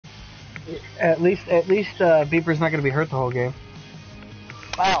At least, Beeper's not gonna be hurt the whole game.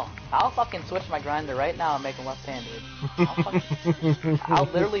 Well, I'll fucking switch my grinder right now and make him left-handed. I'll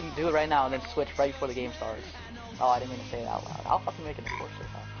literally do it right now and then switch right before the game starts. Oh, I didn't mean to say it out loud. I'll fucking make it a sports though.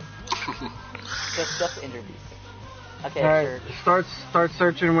 just to injure Beeper. Okay, alright, start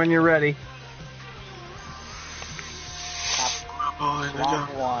searching when you're ready. Long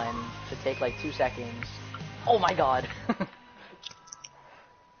one should take like 2 seconds. Oh my god.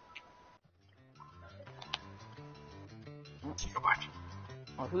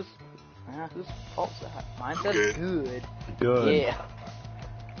 Oh, whose fault's that? Mine says good. Good. Yeah.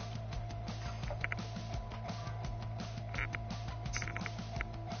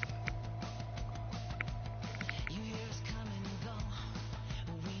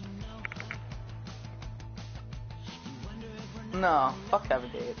 No, fuck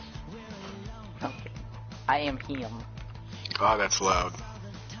Kevin Gates. Okay. I am him. God, that's loud.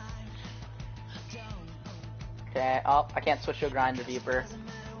 Okay, oh, I can't switch to a grinder, Beeper.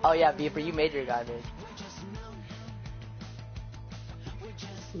 Oh yeah, Beeper, you made your guy big.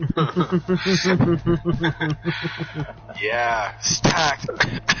 Yeah, stacked.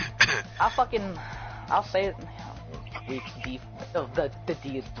 I'll say it. Weak D. Oh, the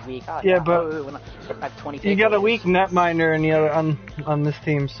D is weak. Oh, yeah, but I have 20 you got a weak netminder in the other on this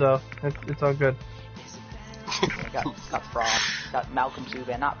team, so it's all good. got Frost, got Malcolm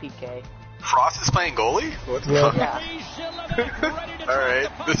Subban, not PK. Frost is playing goalie? What's yeah. going on? Alright,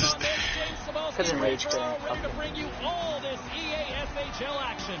 this is... Couldn't rage quit.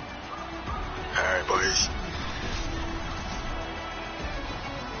 Alright, boys.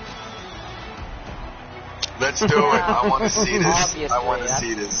 Let's do it. I want to see this. Obviously, I want to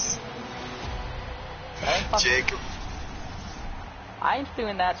see this. Jacob. I ain't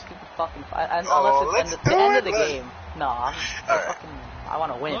doing that stupid fucking fight unless it's the end of the game. No, I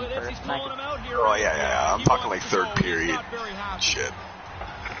want to win first. Oh yeah. I'm talking like third period. Shit.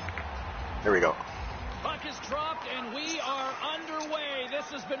 Here we go. Puck is dropped and we are underway. This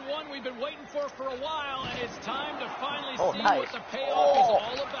has been one we've been waiting for a while, and it's time to finally see what the payoff is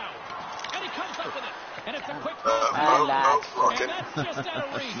all about. And he comes up with it. And it's a quick and that's just out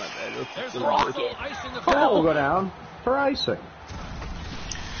of reach. There's a rocket. Icing the That will go down for icing.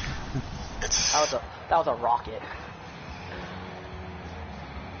 That was a rocket.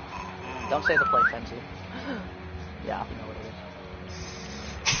 Don't say the play, Frenzy. Yeah, you know what it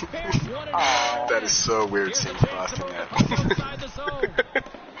is. That is so weird seeing Frost in that.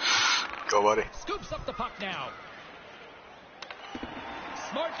 Go, buddy. Scoops up the puck now.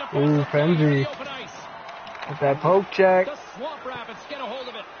 Ooh, Frenzy. With that poke check. The Swamp Rapids get a hold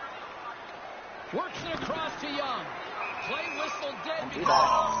of it. Works it across to Young. Play whistle dead because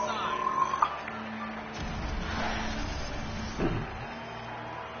offside.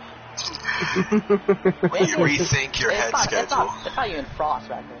 You rethink your head schedule. That's not even Frost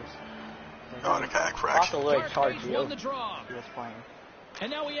back there. Oh, the cack Frost fraction. will literally charge you. Won the draw. He was playing. And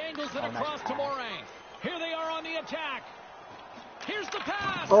now he angles it across to Morang. Here they are on the attack. Here's the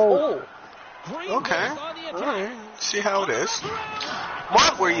pass. Oh. Okay. Alright. See how it is.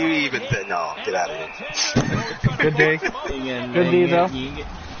 What were you even thinking? No, get out of here. Good day. Good D, though. You get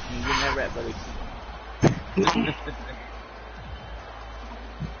that rat, buddy.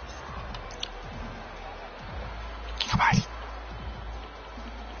 Come on.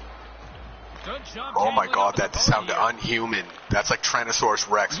 Oh my god, that sounded unhuman. That's like Tyrannosaurus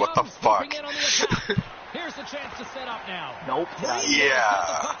Rex. What the fuck? Here's the chance to set up now. Nope.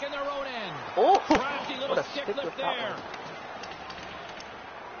 Yeah. Oh, what a stick lift there.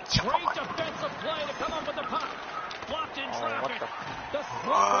 Great defensive play to come up with the puck. Blocked in traffic.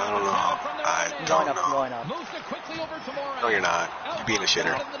 I don't know. Going up. Moves it quickly over to Morang. No, you're not. You're being a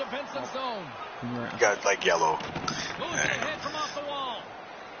shitter. You got like yellow. Moves it ahead from off the wall.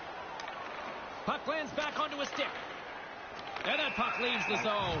 Puck lands back onto a stick. And that puck leaves the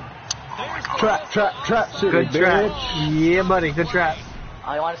zone. Trap, city, Good trap. bitch. Yeah, buddy, good trap.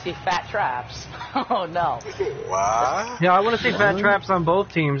 I want to see fat traps. Oh no. What? Yeah, I want to see fat traps on both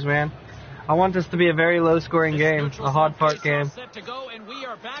teams, man. I want this to be a very low-scoring game, a hard-part game. Set to go, and we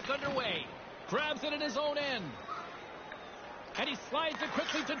are back underway. Grabs it in his own end. And he slides it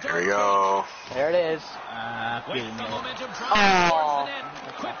quickly to There we go. There it is. Waits the momentum, Oh.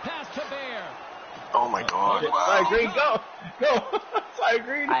 Quick pass to Bear. Oh my god. Wow. Fire green, go! Fire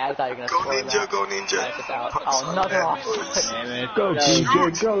green! I thought you were going to score Go that. Ninja, go Ninja. Oh, another offside. Damn it. Go,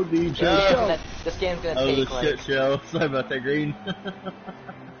 DJ, go, DJ, go! This game's going to Oh, take the like... shit show. Sorry about that, green.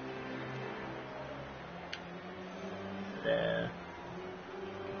 Yeah.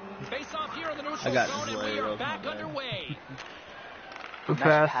 Face off here in the neutral I got zone, this and we way, are real back bad. underway. Good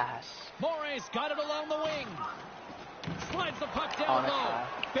Nice pass. pass. Morris got it along the wing. Slides the puck down low.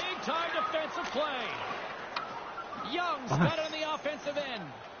 Big time defensive play. Young's got it on the offensive end.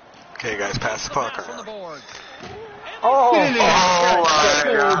 Okay, guys, pass the puck On the around. board. Oh, Let's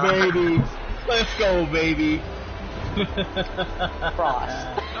go, baby. Let's go, baby. Frost.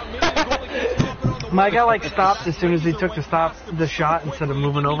 my guy like stopped as soon as he took the shot instead of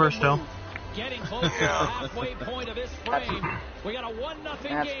moving over still. Getting close to the halfway point of this frame. We got a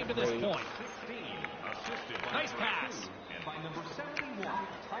 1-0 game to this point. Nice pass.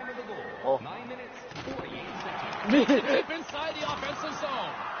 Oh. Deep inside the offensive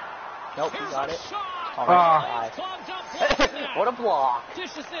zone. Nope, you got it. Shot. Oh, Ah. Clogged up. what a block.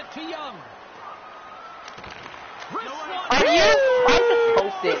 Dishes it to Young. Are you? I just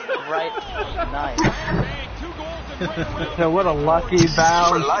post it right. Nice. So what a lucky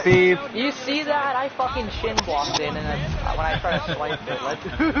bounce, Steve. You see that? I fucking shin blocked in, and when I try to swipe it,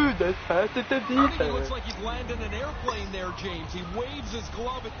 let's pass it to It defense. looks like he's landing an airplane there, James. He waves his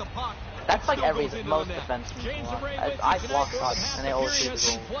glove at the puck. That's like Still goes into most the net. defensemen James block. Array I with block the shots, and they always period do has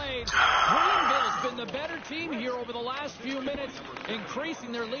the been goal. played. Greenville's been the better team here over the last few minutes,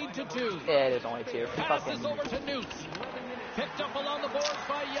 increasing their lead to 2. Yeah, it is only 2. Passes Fucking. over to Newt. Picked up along the boards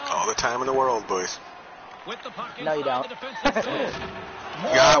by Young. All the time in the world, boys. With the puck No, you inside don't. the defensive zone.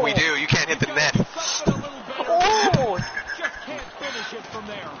 Yeah, we do. You can't hit the net. Oh! Just can't finish it from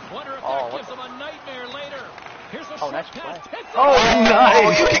there. Wonder if Oh, that what gives him a nightmare later. Here's a Oh, short nice pass. play. Hits it. Oh, Oh,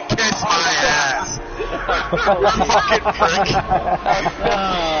 nice. you can kiss my ass. Fucking prick.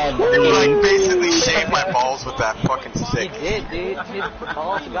 You like basically shaved my balls with that fucking He stick. did, dude. His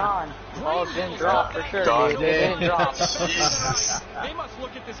ball's gone. Ball's didn't drop for sure, Gone. dude. It didn't drop. Jesus. They must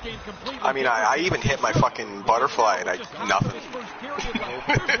look at this game completely. I mean, I even hit my fucking butterfly and nothing.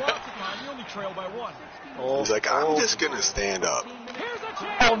 You only trail by 1. Oh, He's like, I'm just gonna stand up. Here's a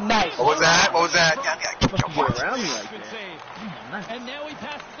chance. oh, nice. What was that? What was that? Yeah, kick your Get butt. around me like Good that. save. And now he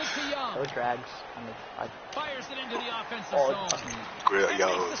passes it to Young. No drags. Fires it into the offensive Oh, zone. fucking- Grill, yo,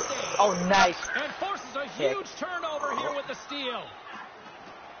 oh, nice. And forces a huge turnover here with the steal.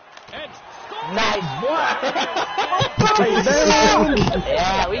 And Nice.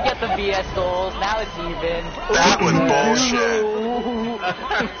 Yeah, we get the BS goals. Now it's even. that was bullshit.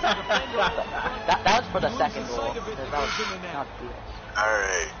 That was for the second goal. That was not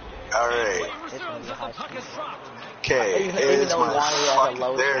BS. Alright. resumes as the puck is dropped. Okay, Even is though my Lonnie has a fuck.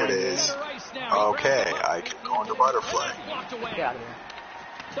 low There it swing. is. Okay, I can go into butterfly. Blocked away. Get out of here.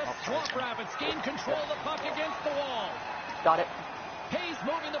 The Swamp Rapids gain control of the puck against the wall. Got it. Hayes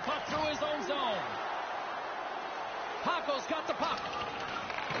moving the puck through his own zone. Paco's got the puck.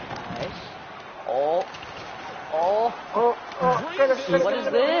 Nice. Oh. Greenville What is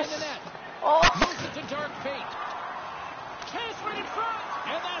behind this? the net. Oh. Moves it to Dark Fate. Transferred in front,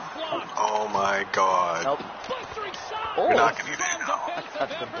 and that's blocked. Oh my god. Nope. Blistering shot. Oh. You're not gonna do that Strong now. defensive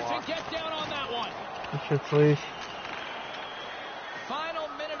That's good effort block. to get down on that one. This shit's loose. Final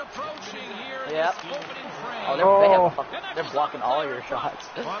minute approaching here in Yep. this opening frame. Oh, they're blocking all your shots.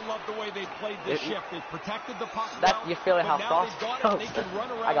 I love the way they played this shift. They protected the puck. That well, you feel like how but now Frost they've got it. goes. They can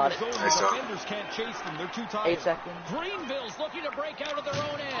run around I got the it. zone. Nice The job. defenders can't chase them. They're too tired. 8 seconds. Greenville's looking to break out of their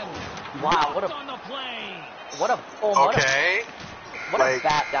own end. Wow, what Blocked a on the plane. Okay. what a Like-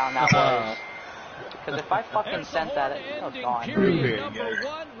 bat down that was. Because if I fucking There's the sent that, horn it was ending gone. period Very number good.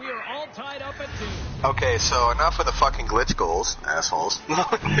 1. We are all tied up at 2. Okay, so enough of the fucking glitch goals, assholes.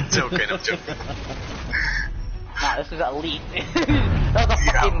 It's okay, I'm joking. Nah, this is elite. That was a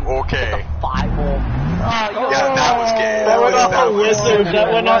Yeah, fucking okay. that's a 5-hole. Oh, Yeah, that was gay. That went off that the was- wizard.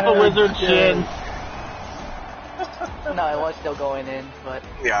 That went off the wizard's chin. No, it was still going in, but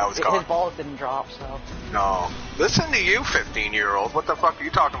Yeah, I was his gone. balls didn't drop, so. No. Listen to you, 15-year-old. What the fuck are you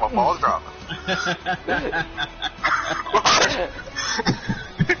talking about balls dropping?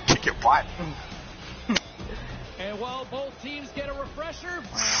 Kick your butt. And while both teams get a refresher,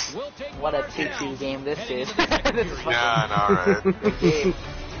 we'll take What a one 2-2 ourselves. game this Heading is. into the second This is period. Yeah, I know, right? Good game.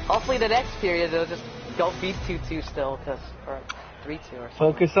 Hopefully the next period they'll just go beat 2-2 still, or 3-2 or something.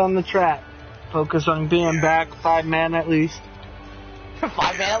 Focus on the trap. Focus on being back 5 man at least.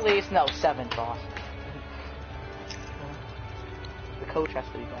 5 man at least? No, 7, boss. The coach has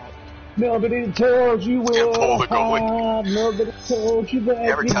to be back. Nobody told you Can't were pull the goalie. hot. Nobody told you that. I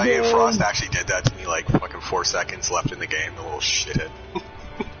ever tell you you Frost actually did that to me like fucking 4 seconds left in the game, the little shithead.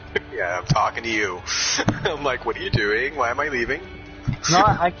 Yeah, I'm talking to you. I'm like, what are you doing? Why am I leaving? No,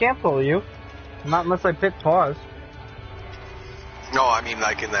 I can't pull you. Not unless I pick pause. No, I mean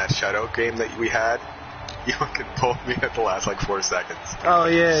like in that shutout game that we had, you fucking pulled me at the last like 4 seconds. Oh,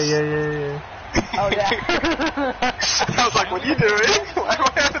 yeah. Oh, yeah. I was like, what are you doing? Why do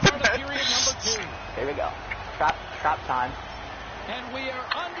I have the bench? Here we go. Trap time. And we are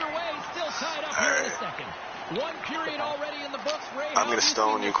underway, still tied up here in the second. One period already in the books. Ray, I'm going to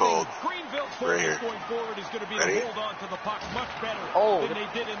stone you cold. Greenville's right here. Going forward is going to be Ready? to hold on to the puck much better than they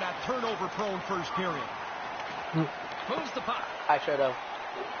did in that turnover-prone first period. Moves the puck. I should have.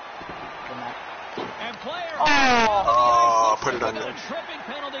 And player. Oh, put it on you. A tripping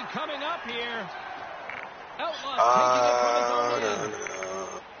penalty coming up here. Outlaws taking it from his own end.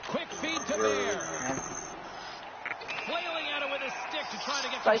 Quick feed to Bear. Flailing at it with his stick to try to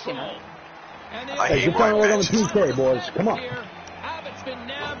get control. And the I hate Get down my on the bench. PK, boys. Come on. Abbott's been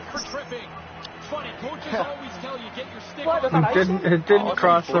nabbed for tripping. Funny, coaches always tell you get your stick What? on It didn't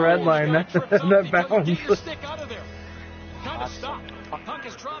cross the red line. That bounce. Get your stick out of there. Kind of stop. Puck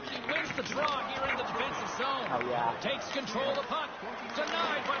is dropped. He wins the draw here in the defensive zone. Oh, yeah. Takes control of the puck.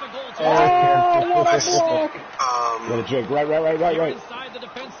 Denied by the goaltender. Get it, Jake. Right. Inside the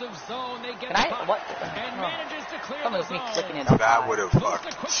defensive zone, they get Can I? the puck What? and manages to clear Someone the with me zone. flicking it up That high. would have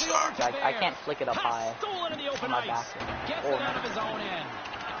fucking sucked. I can't flick it up high. Stolen in the open On my ice. back. Gets it out of his own end.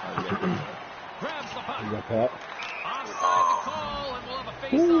 Grabs the puck. You got that? Offside the call, and we'll have a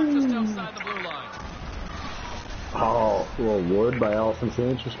face-off just outside the blue line. Oh, a little wood by Allison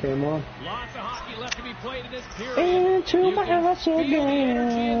Sands just came on. Lots of hockey left to be played in this period. Into You my can house feel the energy in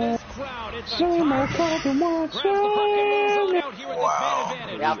again. this crowd. It's a So my tie. fucking Grabs the puck and moves on out here with Wow. this man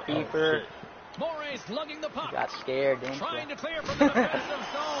advantage. Yeah, Beeper. Morey's lugging the puck. Got scared, didn't Trying you? to clear from the defensive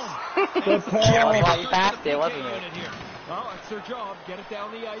zone. Good That's pass. why you passed it, wasn't it? Well, that's their job. Get it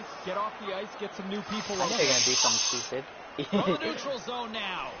down the ice, get off the ice, get some new people I on knew they were gonna do something stupid. From the neutral zone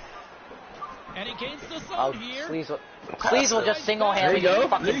now. And he gains the zone Oh, here. Please will just single-handedly There you go.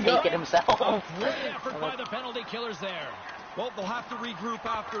 fucking There you go. take it himself. Great effort by the penalty killers there. Well, they'll have to regroup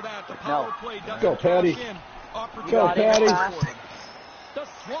after that. The power play doesn't Go, Patty. cash in. Opportunity. Go, Patty. The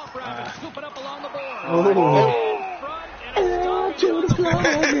swamp rabbit scooping up along the board. Oh. Front and a stop on the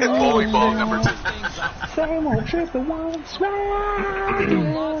board. Bowling ball number 2. Same old trick, the one Lots of time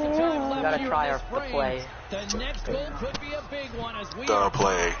left We gotta here try in our this the frame. play. The next goal could be a big one as we The are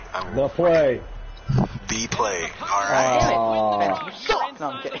play. The play. The play. Alright. Oh. You suck. No,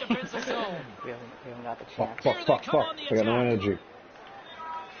 I'm inside the kidding. defensive zone. We haven't got the chance. Fuck. I got no energy.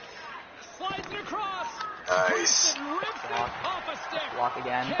 Slides it across. Nice. And rips it off a stick. Walk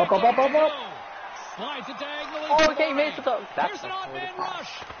again. Can't Up. get it to go. Slides it diagonally. Oh, to okay, Morey. made it though. That's Here's an a on-man pass.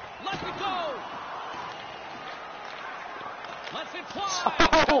 rush. Lets it go. Lets it fly.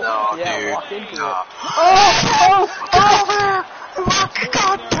 No, Yeah, dude. walk into No. it.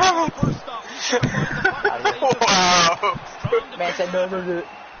 God damn it. First stop. He's gonna find the puck. Wow. Strong Man said no.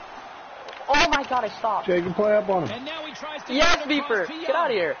 Oh my god, I stopped. Jake can play up on him. And now he tries to Yes, get it Beeper. across to Get out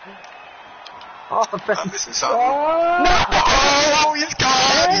of Young. here. I'm missing something. Oh, Oh, he's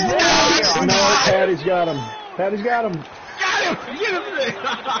gone. He's gone. no, Patty's got him. Patty's got him.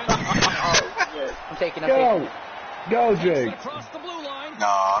 I'm taking a Go. Go, Takes it Jake. across the blue line. No,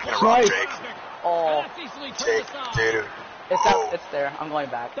 I'm gonna rob Snipe. Jake. Oh, That's easily turned Jake, aside. dude. it's Oh. up. It's there. I'm going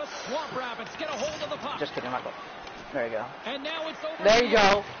back. The Swamp Rabbits get a hold of the puck. Just kidding. I'm not going. There you go. And now it's over. There you here.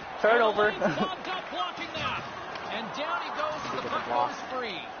 go. Turnover. And the line's bobbed up blocking that. And down he goes as the Look at puck the block. goes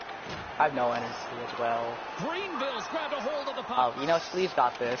free. I have no energy as well. Greenville's grabbed a hold of the Oh, puck. you know, Sleeve's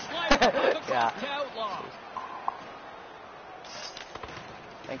got this. Slides the puck across Yeah. to Outlaw.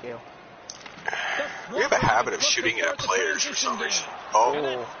 Thank you. The We have a Swamp habit of Rabbits shooting looking at for the players for transition some game. reason. And Oh,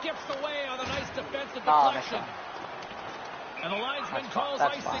 that skips away on a nice defensive Oh, next deflection. one. And the linesman That's calls fine.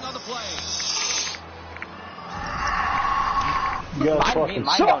 That's icing fine. on the play. You guys fucking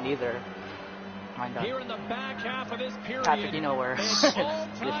Mine suck. don't either. Mine don't. Here in the back half of this period, Patrick, you know where. it's This all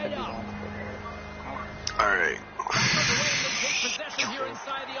should be tied up. one. alright. They take possession here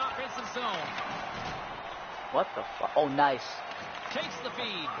inside the offensive zone. What the fuck? Oh, nice. Takes the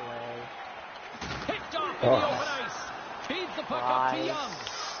feed. Play. Picked off in Oh. the open ice. Feeds the puck up to Nice. Young.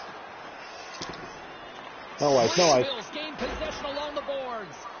 No ice. Greenville's gained possession along the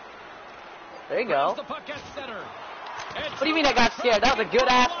boards. There you Grabs go. the puck at center. What do you mean I got scared? That was a good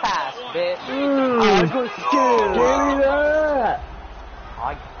ass pass, bitch. Give me that.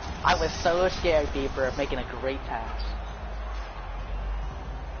 I was so scared, Beeper, of making a great pass.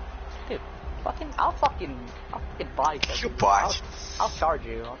 Dude, I'll fucking body check You you. botch. I'll charge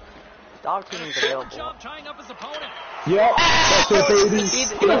you. The opportunity's Good available. job tying up his opponent. Yep. That's it, baby.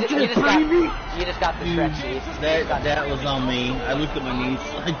 You just got the stretch, dude. That was on me. I looked at my knees.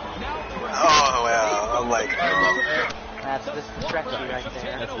 Oh, well, I'm like, That's just the stretch right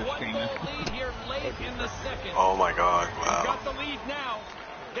there. That's what's screaming. Lead here late in the second. oh my god, wow. Got the lead now.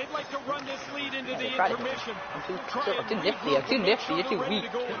 They'd like to run this lead into the intermission. I'm too nifty. I'm too nifty. You're too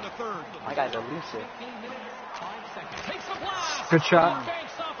weak. My guys are elusive. Good shot.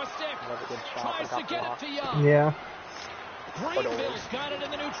 That was a good shot. I got blocked. Yeah. Greenville's got it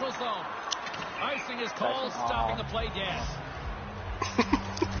in the neutral zone. Icing is called, stopping the play dead. Get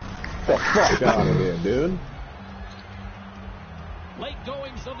the fuck out of here, dude. Late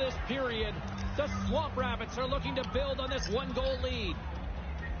goings of this period. The Swamp Rabbits are looking to build on this one-goal lead.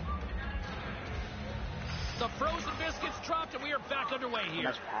 The frozen biscuits dropped, and we are back underway here.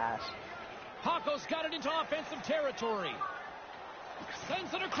 Nice pass. Paco's got it into offensive territory.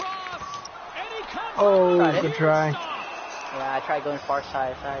 Sends it across, and he comes. Oh, good try. Yeah, I tried going far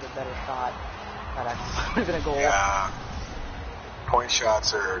side. If I had a better shot, that actually would have been a goal. Yeah. Point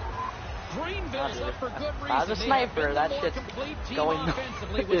shots are... Greenville's up for good reason. I was a sniper. That shit's going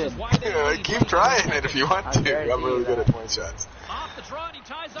in. Keep trying it if you want to. I'm really good at point shots. Off the draw, and he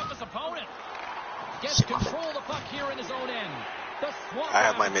ties up his opponent. Gets control of the puck here in his own end. I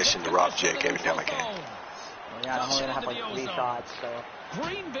have my mission to rob Jake every time I can. Yeah, I'm only gonna have like 3 shots, so.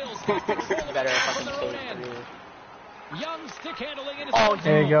 Greenville's got control of better the fucking their own take end. 3. Young stick handling in his Oh,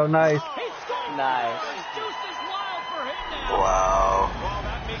 there you go. Nice. Nice. Wow. Well,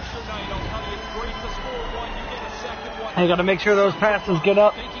 that makes your night. I'll tell you, it's great to score one. You get a second one. You got to make sure those passes get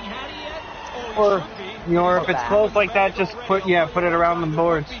up. Thinking Hattie yet? Oh, Or, you know, if it's close like that, just put it around the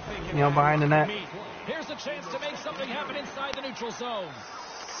boards. You know, behind the net. Here's a chance to make something happen inside the neutral zone.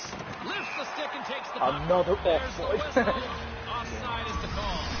 Lifts the stick and takes the puck. Another There's the whistle. offside. Offside is the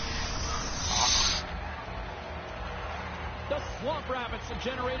call. The Swamp Rabbits have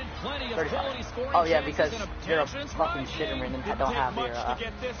generated plenty of quality scoring Oh yeah, because chances and you're a objections. fucking shitterman and I don't have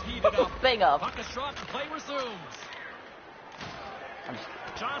your thing up. Puck is dropped and play resumes.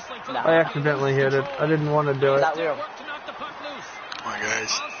 Jostling to the I accidentally hit it. I didn't want to do it. That weird. work to knock the puck loose. Come on, guys.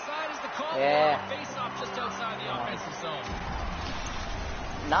 Offside is the call. Yeah. Face off just outside the offensive zone.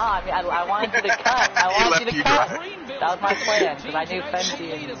 Nah, I mean, I wanted you to cut. I wanted you to cut. That was my plan, because I knew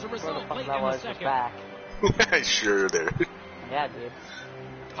Fenty and where the fuck that was back. Sure there. Yeah, dude.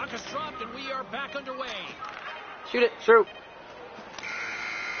 Puck is dropped and we are back underway. Shoot it. Shoot.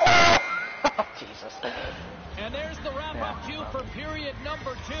 Oh, Jesus. And there's the wrap-up cue for period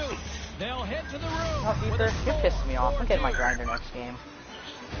number 2. They'll head to the room. Oh, Ether, you're pissing me off. I'm getting my grinder next game.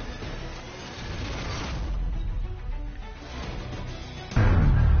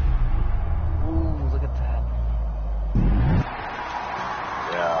 Ooh, look at that.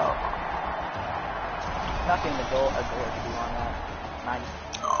 Yeah. Not getting a goal to do on that. Nice.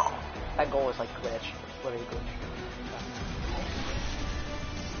 Oh. That goal was like glitch. Literally glitch.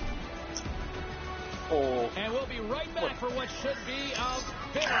 Oh. And we'll be right back for what should be a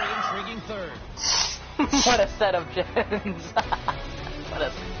very intriguing third. What a setup, Jens. What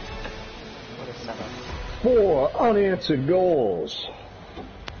a setup. 4 unanswered goals.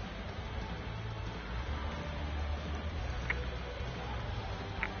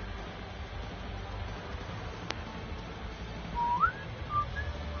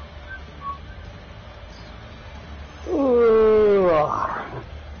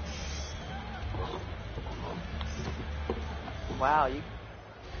 Wow,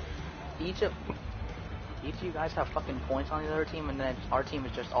 each of you guys have fucking points on the other team, and then our team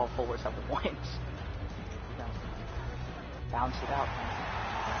is just all forwards have the points. Bounce it out, man.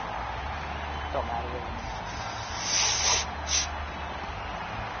 Don't matter.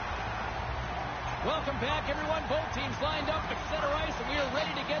 Welcome back, everyone. Both teams lined up at center ice, and we are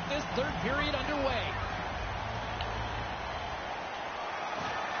ready to get this third period underway.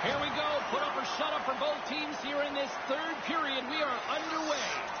 Here we go. Put up or shut up for both teams here in this third period. We are underway.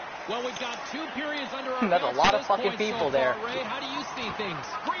 Well, we've got 2 periods under our That's a lot of fucking people there. Ray, how do you see things?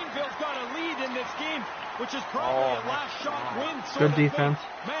 Greenville's got a lead in this game, which is probably a last shot win. Good defense.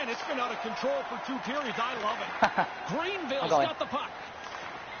 Man, it's been out of control for 2 periods. I love it. Greenville's got the puck.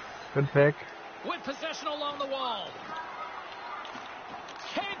 Good pick. With possession along the wall.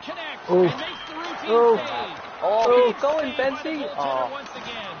 Can't connect. Ooh. And makes the routine save. Oh, keep going, Benzie. Oh. Once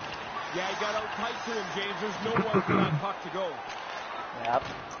again. Yeah, he got out tight to him, James. There's nowhere for that puck to go. Yep.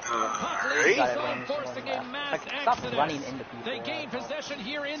 Puck forcing a mass Stop exodus. running into people. They gain possession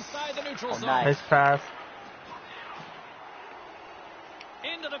here inside the neutral zone. Nice. Nice pass.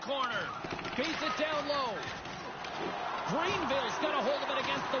 Into the corner. Beats it down low. Greenville's got a hold of it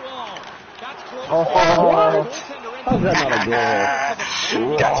against the wall. That's close. Oh, what? How's that not a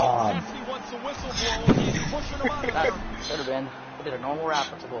goal? God. That should have been. We did a normal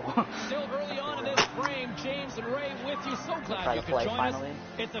wrap up goal. Still early on in this frame, James and Ray with you. So glad you could join us.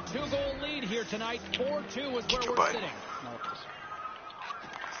 It's a 2-goal lead here tonight. 4-2 is where we're sitting.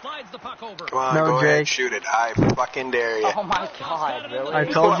 Slides the puck over. Come on, No, go ahead, Jake. shoot it. I fucking dare you. Oh my god, really? I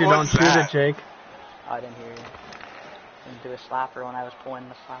told you What don't was shoot that? it, Jake. Oh, I didn't hear you. Didn't do a slapper when I was pulling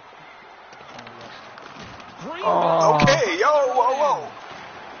the slapper. Oh. Okay, yo, whoa, whoa.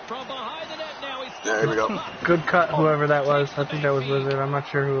 From behind the net now, he's There we go. Good cut, whoever that was. I think that was Wizard. I'm not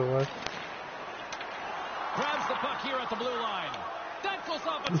sure who it was. grabs the puck here at the blue line. That goes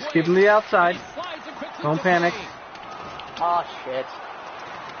off a Just twig. keep him to the outside. He slides it quickly Don't to panic. Free. Oh shit.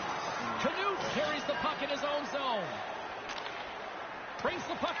 Canute carries the puck in his own zone. Brings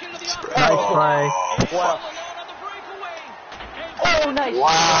the puck into the Nice offense. play. He's all Wow. alone on the breakaway. And Oh, nice.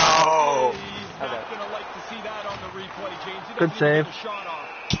 Wow. He's not going to like to see that on the replay, James. He Good doesn't even save. get the shot off.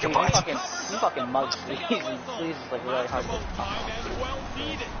 He fucking mugs Sleaze, and Sleaze is like really hard to Maximum time and well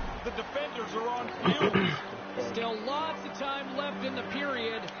needed. The defenders are on fumes. still lots of time left in the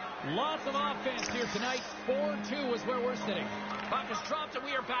period. Lots of offense here tonight. 4-2 is where we're sitting. Puck is dropped and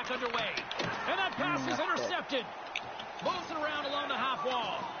we are back underway. And that pass is intercepted. Moves it around along the half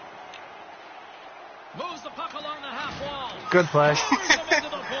wall. Moves the puck along the half wall. Good play. Moves them into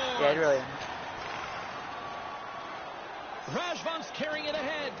the board. Yeah, it really. Rajvan's carrying it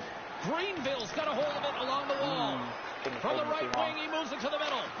ahead. Greenville's got a hold of it along the wall. From the right wing, he moves it to the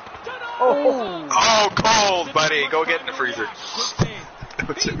middle. Oh. Oh, cold, buddy. Go get in the freezer.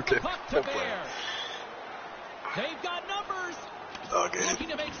 Feeds the puck to Bear. They've got numbers. Oh, good. Looking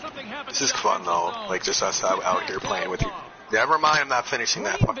to make something happen. This is fun, though. Like, just us out here playing with you. Never mind, I'm not finishing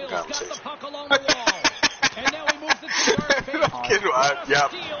that fucking Greenville's got the conversation. puck along the wall. And now he moves it to Dark Face. Yeah.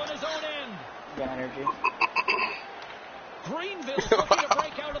 Steal in his own end. Got energy. Greenville's looking to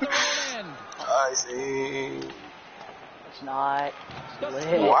break out of their own end. I see. It's not. It's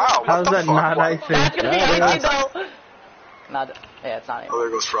lit. Wow, what How's the that fuck? not What? icing? That's gonna be Yeah, icy though. Not. Yeah, it's not. Oh, there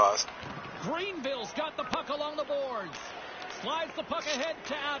goes Frost. Greenville's got the puck along the boards. Slides the puck ahead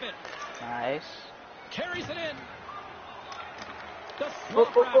to Abbott. Nice. Carries it in. The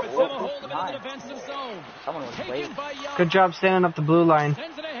Swamp Rapids have a hold of it in the Nice. defensive zone. Someone was Taken waiting. by Young. Good job standing up the blue line.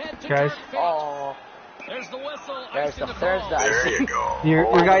 Sends it ahead to Guys. Dark Fate. Oh. There's the whistle. There's icing the- the there's call. the- There you go. Your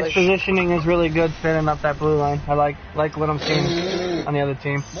guys' Holy positioning is really good standing up that blue line. I like what I'm seeing on the other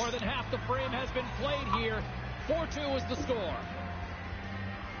team. More than half the frame has been played here. 4-2 is the score.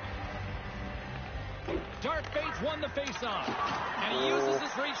 Dark Fates won the faceoff, and he uses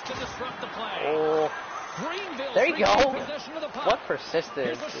his reach to disrupt the play. Oh. Greenville There you go. possession of the puck. What persistence,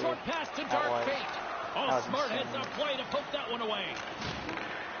 Here's a dude. short pass to That Dark was- Fate. that Oh, was smart heads insane. up play to poke that one away.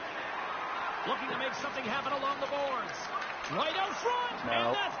 Looking to make something happen along the boards. Right out front, No.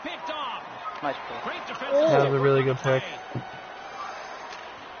 and that's picked off. Nice play. Great defensive. That was a really good pick.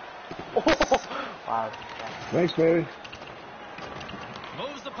 Wow. Thanks, baby.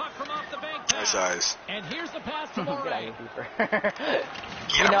 Moves the puck from off the bank pass. Nice eyes. And here's the pass to Get out Moray. of deeper. Get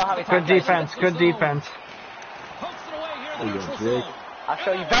You know him. how many Good times I- defense. Good defense. Pokes it away here in There the you neutral go, Jake. zone. I'll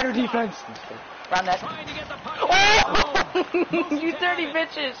show you better defense. Around that. Trying to get the puck. Oh! You dirty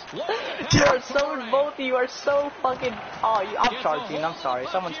bitches! You are so, both of you are so fucking. Oh, I'm charging. I'm sorry.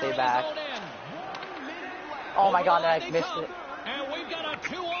 Someone stay back. Oh my god, I missed it. And we've got a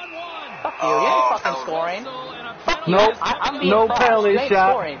 2-on-1. Fuck you. You ain't fucking scoring. Fuck you. Nope. I'm being No fast. penalty You ain't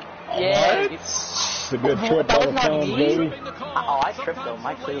shot. scoring. Yeah. It's a good trip That by was the not fans, me. baby. Oh, I tripped though.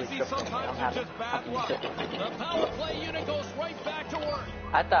 Mike clearly tripped him. I don't have it. The power play unit goes right back to work.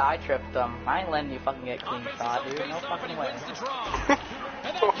 I thought I tripped them. I ain't letting you fucking get clean shot, dude. No fucking way.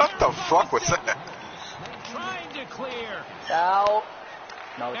 What the fuck was that? Trying to clear. Out.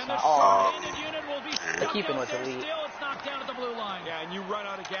 No, it's And the not. Oh. short-handed unit will be The stuck keeping out was there elite. still. It's knocked down at the blue line. Yeah, and you run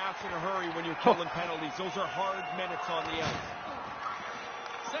out of gas in a hurry when you're killing penalties. Those are hard minutes on the ice.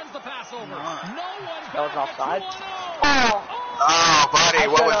 Sends the pass over. No one That was back offside. at 2-on-0. Oh. Oh, buddy,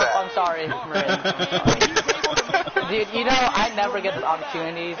 what was I'm that? sorry. Dude, you know, I never get the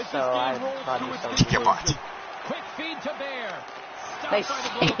opportunities, so I thought he was so Come on. Quick feed to Bear. Nice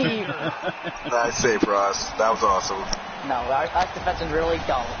save. Nice save for us. That was awesome. No, our defense is really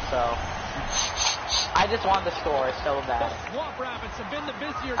dumb, so I just wanted to score so The bad. Swamp Rapids have been the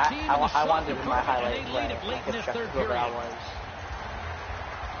busier I, team. I wanted to do my highlight and they play. lead it late I in could this trust third whoever period. I was.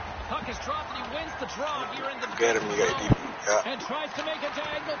 Puck is dropped and he wins the draw here in the Get him, you got deep. Yeah. and tries to make a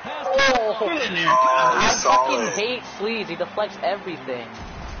diagonal pass. Oh, Oh, I solid. fucking hate Sleaze. He deflects everything.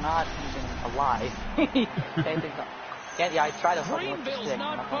 It's not even alive. Yeah, I try to fucking with the Greenville's stick.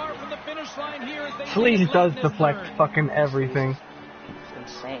 not far from the finish line here as they Sleaze lead it does late in this deflect third. fucking everything.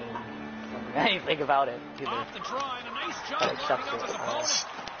 It's insane. I don't think about it either. Off the draw and a nice job But it blocking sucks up his it. opponent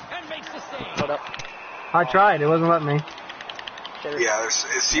and makes the save. Hold up. I tried. It wasn't letting me. Yeah,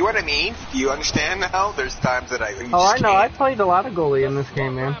 see what I mean? Do you understand now? There's times that I think Oh, I know. I played a lot of goalie in this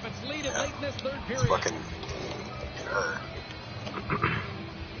game, man. Yeah. It's fucking...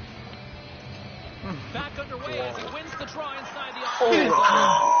 Back underway as he wins the draw inside the Oh, and he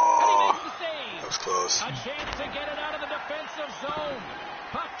makes the save. That was close. A chance to get it out of the defensive zone.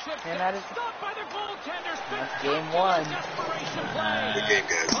 Puck chips and that is stopped by the goaltender. That's game one. Desperation play. Good game,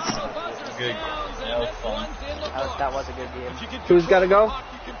 guys. Final buzzer sounds, and this one's in the books. That was a good game. Who's got to go?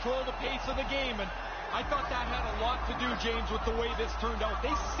 You control the pace of the game, and I thought that had a lot to do, James, with the way this turned out.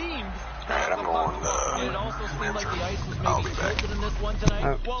 They seemed... Alright, I'm going And it also seemed like the ice was I'll maybe be back. tilted in this one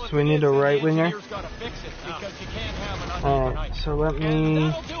tonight. So we need a right winger. Got to fix it because you can't have an Alright, night. so let And me...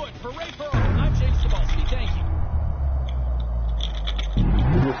 that'll do it for Ray Pearl. I'm James Cebulski. Thank you.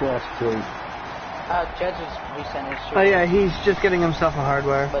 We just lost two. Judge is resent his shirt. Oh yeah, he's just getting himself a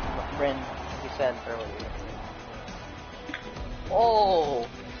hardware. But Bryn, he said earlier. Oh!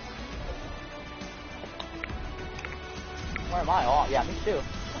 Where am I? Oh, yeah, me too.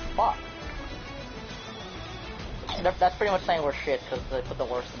 Fuck. That's pretty much saying we're shit because they put the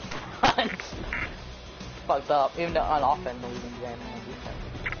worst in front. Fucked up. Even on offense, we didn't get anything on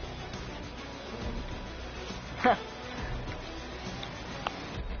defense.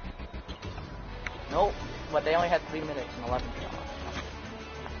 Nope. But they only had 3 minutes and 11 shots.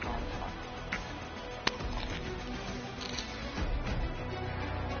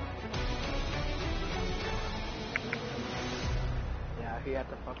 Yeah, he had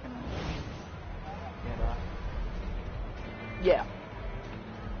to fucking get up. Yeah.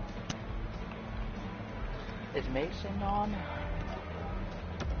 Is Mason on?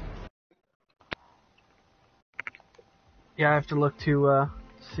 Yeah, I have to look to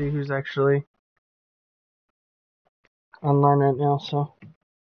see who's actually online right now, so...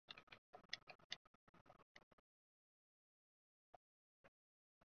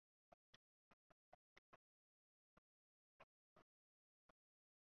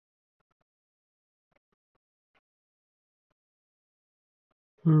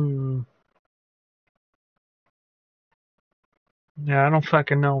 Yeah, I don't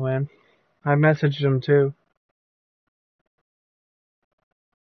fucking know, man. I messaged him too.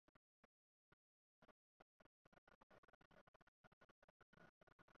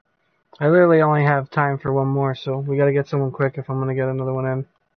 I literally only have time for one more, so we gotta get someone quick if I'm gonna get another one in.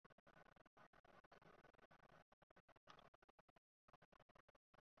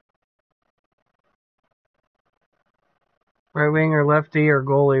 Right wing or lefty or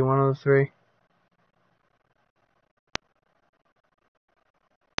goalie, one of the three.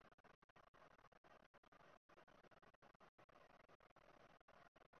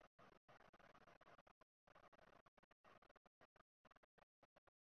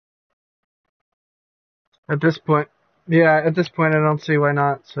 At this point, yeah, at this point I don't see why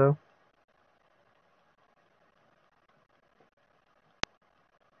not, so.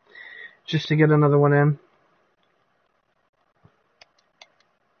 Just to get another one in.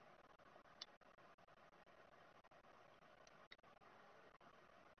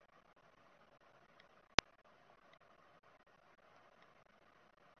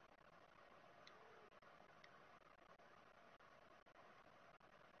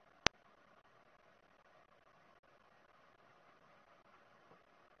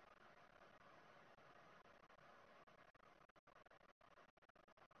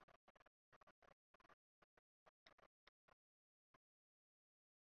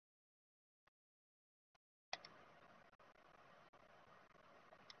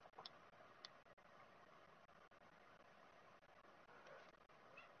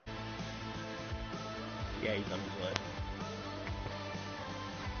 Yeah, he's on his way.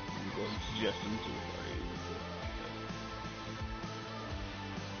 I'm going to Justin to the party.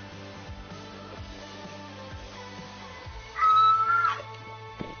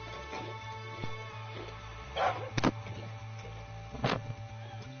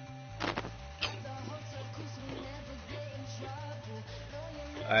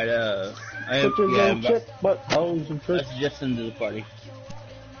 Alright, that's Justin to the party.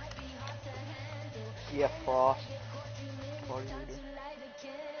 Yeah, Frost.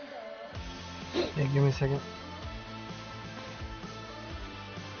 Yeah, give me a second.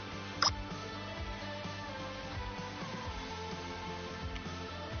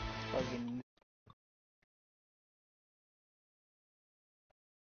 Fucking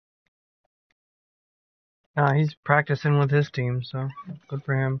He's practicing with his team, so good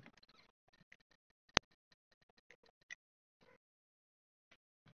for him.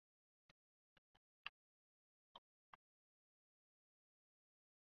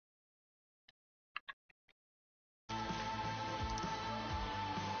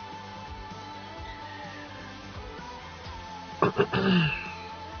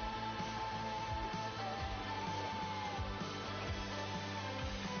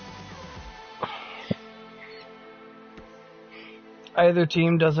 Either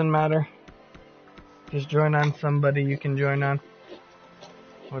team doesn't matter. Just join on somebody you can join on.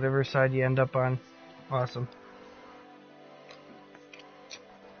 Whatever side you end up on. Awesome.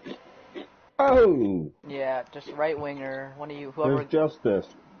 Oh! Yeah, just right winger. One of you, whoever. There's Justice.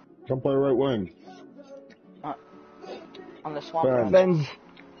 Come play right wing. On the swamp. Fans. Benz.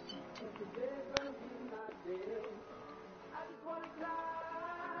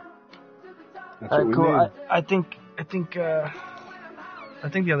 That's what we Cool. need. I think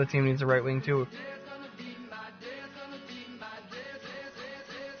the other team needs a right wing too.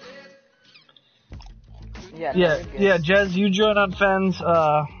 Yeah, Jez, you join on Fens.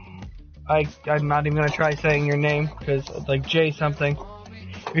 I'm not even gonna try saying your name because like J something.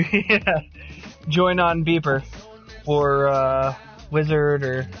 Yeah, join on Beeper or Wizard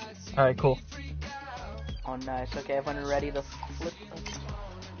or. All right, cool. Oh, nice. Okay, everyone ready to flip?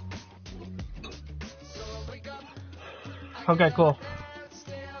 Okay, cool.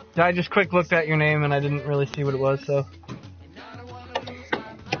 I just quick looked at your name and I didn't really see what it was, so.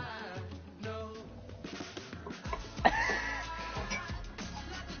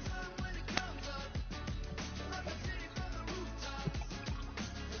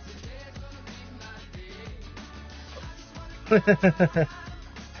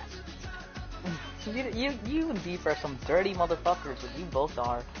 You and Beef are some dirty motherfuckers, but you both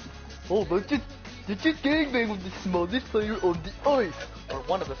are. Oh, but just gangbang with the smallest player on the ice, or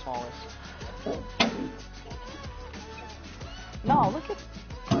one of the smallest. No, look at.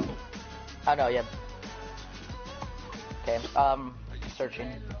 Oh no, yeah. Okay,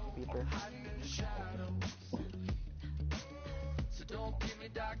 searching Beeper.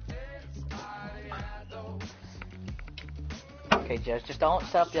 Okay, Jez, just don't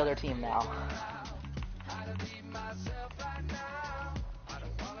set up the other team now.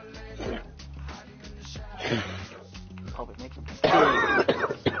 Hope it makes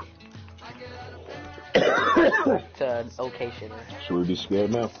it's an okay shitter. Should we be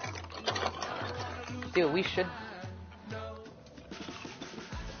scared now? Dude, we should.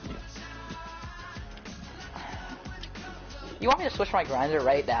 You want me to switch my grinder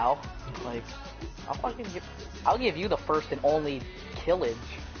right now? Like, I'll give you the first and only killage.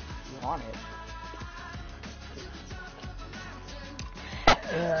 You want it?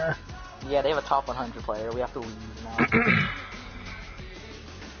 Yeah, they have a top 100 player. We have to leave now.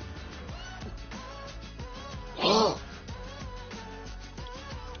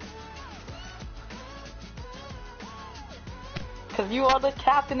 Because you are the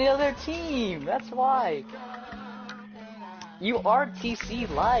captain of the other team. That's why. You are TC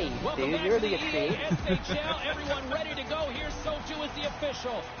Light, dude. You're the creator. SHL, everyone ready to go here. So too is the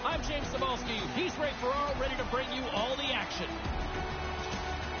official. I'm James Cebulski. He's Ray Ferraro, ready to bring you all the action.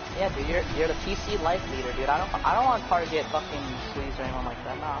 Yeah, dude, you're the PC life leader, dude. I don't want to target fucking sleeves or anyone like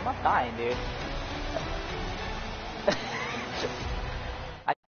that. No, I'm not dying, dude.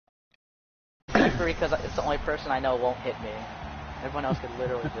 I agree because it's the only person I know won't hit me. Everyone else could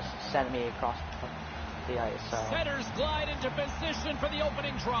literally just send me across the ice. So. Setters glide into position for the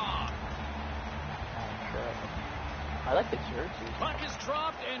opening draw. I like the jersey. Puck is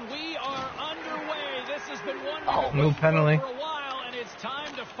dropped and we are underway. This has been one no penalty. For a while, and it's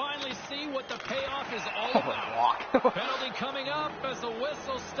time to finally see what the payoff is all about. Penalty coming up as the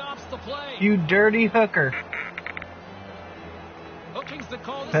whistle stops the play. You dirty hooker. Hooking's the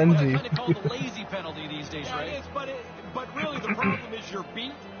call. This Penzi. is what I kind of call the lazy penalty these days, right? Yeah, it is, but really the problem is you're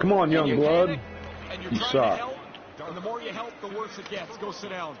beat. Come on, young blood. And you're You trying suck. to help. And the more you help, the worse it gets. Go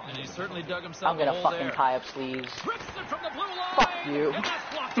sit down. And he certainly dug himself I'm gonna a hole fucking there. tie up sleeves. Rips it from the blue line. Fuck you. And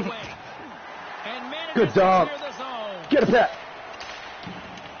that's blocked away. And manages Good dog. to clear the zone. Get a pet.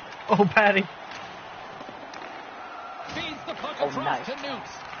 Oh, Patty. Feeds the puck Oh, across nice. to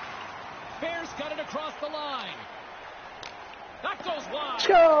Newts. Bears got it across the line. That goes wide.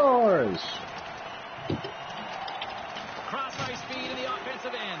 Scores. Cross ice speed in the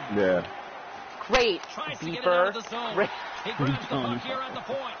offensive end. Yeah. Great, Tries to get it out of the Beeper. zone. Great. He grabs the puck here at the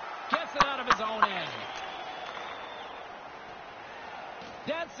point. Gets it out of his own end.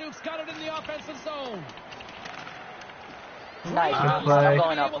 Dantsuk's got it in the offensive zone. Nice. Good play. I'm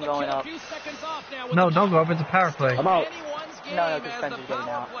going up. Able I'm to going kill a up. few seconds off now with No, the don't go puck. up. It's a power play. I'm out. Anyone's game No, as because the Spencer's getting power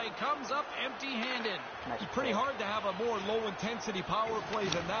out. play comes up empty-handed. Nice. It's pretty hard to have a more low-intensity power play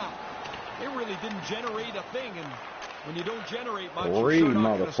than that. It really didn't generate a thing, and when you don't generate much, you're Three sure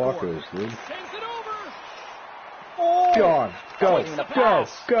not gonna score. motherfuckers, dude. Sends it over. Go on. Go. wasn't even a Go.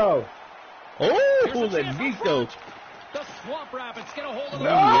 pass. Go. Oh, Here's a the chance Nico. up front. The Swamp Rapids get a hold of the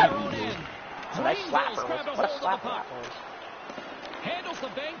their own end. Nice Greenville's slapper. grabbed a What a hold of the slapper puck. that was. Handles the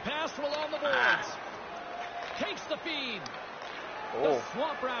bank pass to along the boards. Takes the feed. The Oh.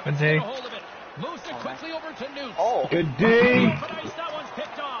 Swamp Rapids Good D. get a hold of it. Moves it quickly over to Newt. Oh. Good D. That one's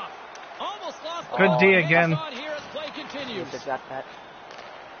picked off. Almost lost the Good ball. D Hands again. on here as play continues. Just got that.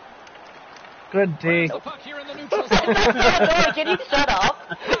 Good D. The puck here in the neutral zone. Can you shut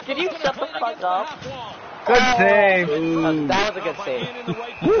up? Can you shut the fuck up? Good save. That was a good save.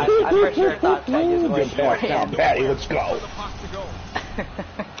 I for sure thought Peg was going Good pass down, Patty. Let's go.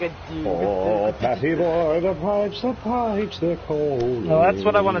 Good D. Oh, Patty boy, the pipes, they're cold. Well, that's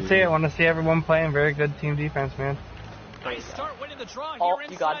what I want to see. I want to see everyone playing very good team defense, man. They start winning the draw Oh,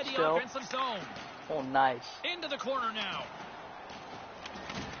 here you got inside it the still. offensive zone. Oh, nice. Into the corner now.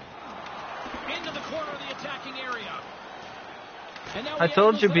 Into the corner of the attacking area. And now I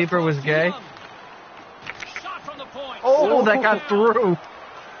told you moves it Beeper was across gay. Young. Shot from the point. Oh, that got through.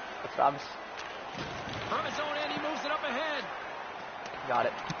 I'm From his own end, he moves it up ahead. got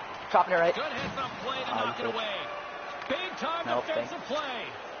it. Dropping it right. Good heads-up play to knock it good. away. Big-time Nope, defensive play.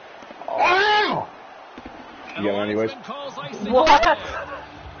 Ow! And You the got it anyways? linesman calls icing What? on the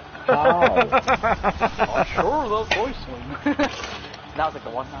play. Ow. Oh, sure, the voice swing. That was like the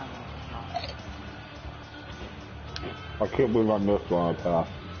one time. I can't believe I missed one pass.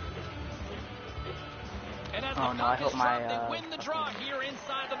 And as Oh, the no, I puck hope is my, dropped, they win the draw here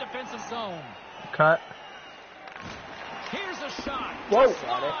inside the defensive zone. Cut. Here's a shot. Whoa.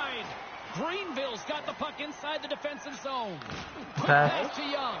 Slide. Greenville's got the puck inside the defensive zone. Quick Pass. pass to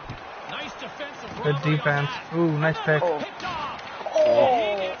Young. Nice defensive Good robbery on defense. that. Ooh, nice pick. Oh. Picked off.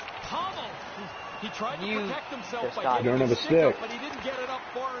 Oh. He gets pummeled. He tried to You protect himself just by got getting it. Don't have his a stick up, stick. but he didn't get it up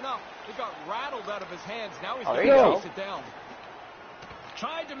far enough. It got rattled out of his hands. Now he's Oh, going there you to go. chase it down.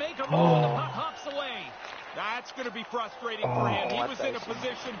 Tried to make a move, and the puck hops away. That's going to be frustrating for him. He that's was in a icing.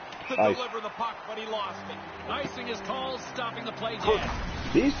 position to Ice. deliver the puck, but he lost it. Icing is called, stopping the play dead.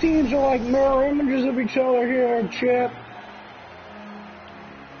 These teams are like mirror images of each other here, Chip.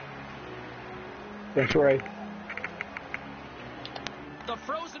 That's right. The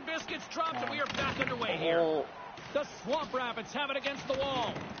frozen biscuits dropped, and we are back underway here. Oh. The Swamp Rapids have it against the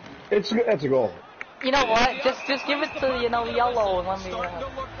wall. That's a goal. You know what? Just give it to, you know, yellow and let me, Starting to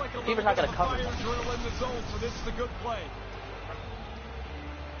look like a little Beaver's not bit gonna of a cover fire them. drill in the zone, so this is a good play.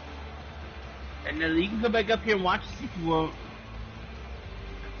 And then you can go back up here and watch see if you won't.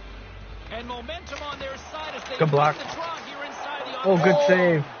 And momentum on their side as they Good block. win the draw here inside the Oh, good offensive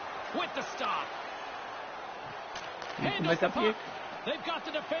save. zone. With the stop. You can Handles back the up here. puck. They've got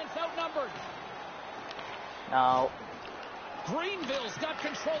the defense outnumbered. No. Greenville's got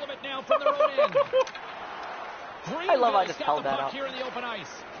control of it now from their own end. I love I Greenville's just got held the that puck up. here in the open ice.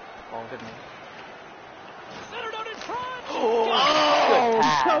 Oh, good move. Centered out in front. Good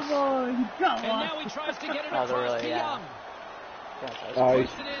pass. Come on, come And on. now he tries to get it That was across really, to yeah. Young. Ice.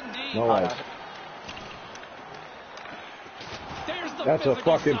 Puts it in deep. No Oh, ice. no. There's the That's a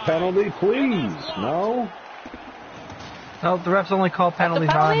physical fucking side. penalty, And please. that's blocked. No? No, the refs only call penalties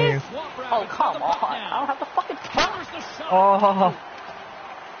on penalty? you. Swamp Oh, Rapids come have the puck on. now. I don't have the fucking Covers the shot. Oh,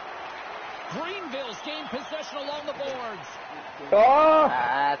 Greenville's gained possession along the boards. Ah!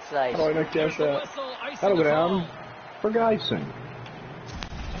 That's nice. How do I not There's catch the that? whistle, icing That'll go the down call. for Geising.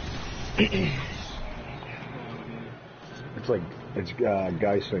 It's like, it's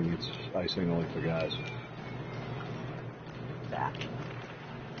Geising, it's icing only for guys. That.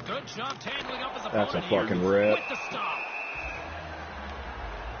 Good job tangling up his That's a opponent here. fucking rip. With the stop.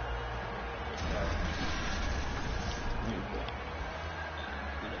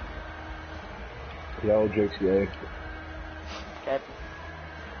 Yo, Jake's gay. Okay.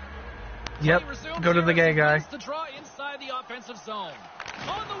 yep. Play resumes Go to the here gay as he guy. wins the draw inside the offensive zone.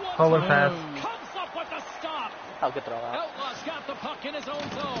 On the one Forward side, pass. comes up with the stop. Oh, good throw out. Outlaw's got the puck in his own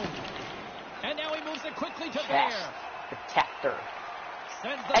zone. And now he moves it quickly to Chest. Bear. Protector.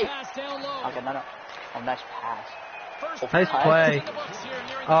 Sends the Hey. pass down low. Okay, no. Oh, nice pass. First Nice pass play. in the books here,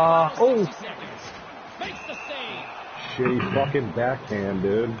 nearing the final 60 seconds. Makes the save. Shitty fucking backhand,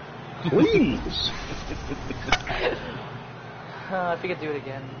 dude. Please! If we could do it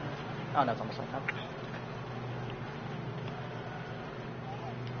again. Oh, no, it's almost like that.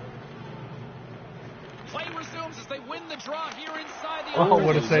 Play resumes as they win the draw here inside the Oh,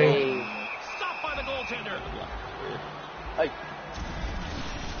 what a offensive save. zone. Stopped by the goaltender. Hey.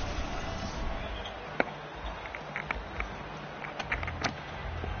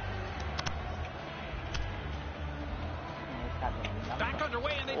 Back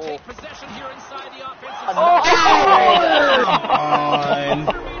underway, and they take possession here inside the offensive Oh, zone. Come on.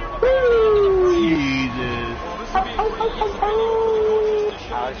 Jesus. Well, this would be a great use of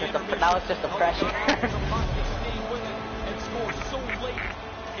Now it's just the pressure. And scored so late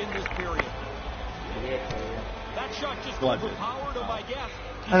in this period. That shot just overpowered him, I guess.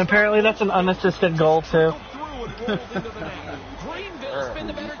 And apparently that's an unassisted goal too. Greenville's been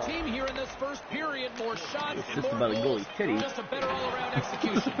the better team here in this first period. More shots, It's just more about a goals, goalie titty. just a better all-around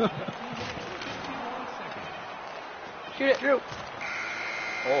execution. Shoot it. Shoot.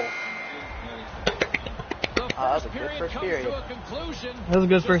 Oh. The that was a good period first comes period. to a conclusion. That was a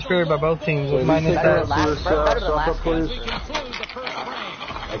good first period by both teams. With minus Better that. than last, better than last game. As we conclude the first frame.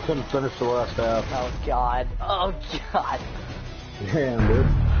 I couldn't finish the last half. Oh god. Oh god. Damn, dude.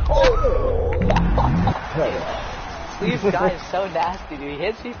 This guy is so nasty, dude. He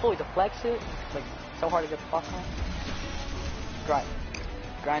hits people, he deflects it. It's like so hard to get the puck on.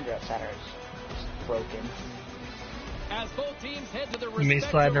 Grinder at center is just broken. As both teams head to their You may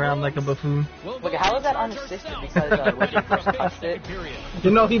slide around like a buffoon. Look, how is that unassisted? Because Richard first touched it.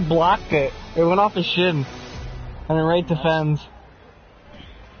 You know, he blocked it. It went off his shin. And it right to fence.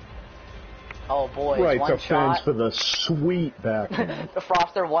 Oh boy, Right one to shot. fence for the sweet backhand. The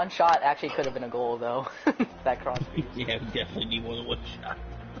Froster one shot actually could have been a goal though. That cross. Yeah, we definitely need more than one shot.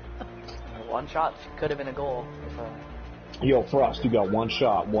 One shot could have been a goal. Yo, Frost, you got one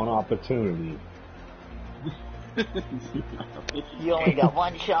shot, one opportunity. You only got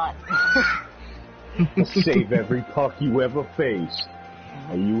one shot. Save every puck you ever faced.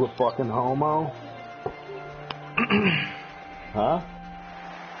 Are you a fucking homo? Huh?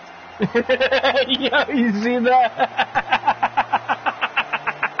 Yeah, you see that?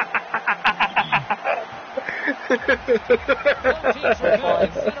 Center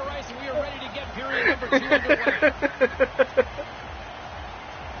ice, and we are ready to get period number 2 underway.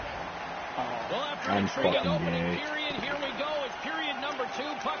 Well, after I'm a trading fucking opening gay. period, here we go. It's period number 2.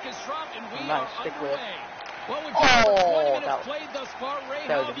 Puck is dropped, and we Nice, are stick with. underway. Well, we've got 20 minutes that- played thus far. Ray,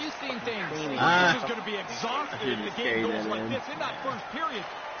 that how was have you seen things? This is going to be exhausting if the game goes like man. this. In that first period,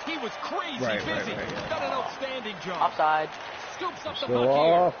 he was crazy Right, busy. right. Done an outstanding job. Offside. Scoops up the Still puck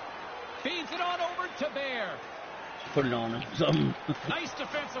here. off. Feeds it on over to Bear. Put it on him. Something. Nice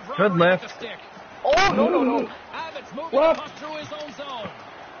defensive run Good with lift. the stick. Oh, no. Abbott's moving the puck through his own zone.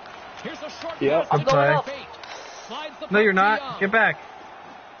 Here's a short Yep. pass. Good play. Slides the No, you're puck to not. Young. Get back.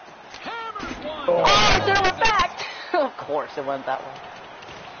 Hammers one. Oh, it should have went back. Of course it went that way.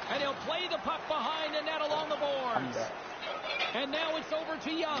 And he'll play the puck behind the net along the boards. And now it's over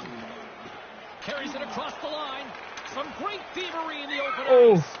to Young. Carries it across the line. Some great thievery in the open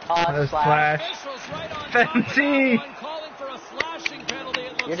Oh, ice. that was Slash. flash. Officials right on top of Fancy. that one, calling for a slashing penalty,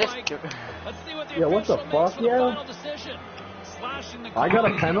 it looks You're just... like. Let's see what the Yeah, what the official makes fuck, for the yeah? final decision. Slashing the I got a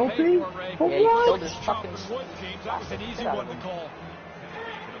call is penalty? paid for, Ray. For Yeah, he what? killed his fucking... Wood, James, that was an easy one to call.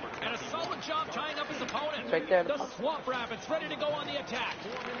 And a solid job tying up his opponent. It's right there, the The puck. Swamp Rapids ready to go on the attack.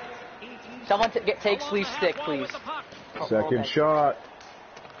 Someone take Along Sleeve's the stick, half wall please. with the puck. Second shot.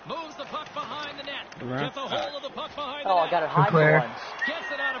 Moves the puck behind the net. Right. Gets a hold of the puck behind Oh, the I net. got it high for clear. once.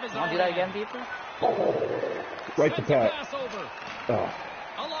 Gets it out of his You want to own do that end. again, Beeper? Right to Sends a Pat. pass over. Oh,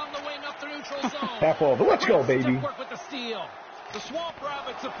 Along the wing up the neutral zone. half over. Let's go, baby. Stick work with the steal. The Swamp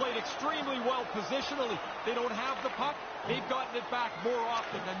Rabbits have played extremely well positionally. They don't have the puck. They've gotten it back more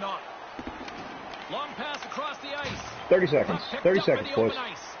often than not. Long pass across the ice. 30 seconds. Puck picked 30 up seconds, in the boys. open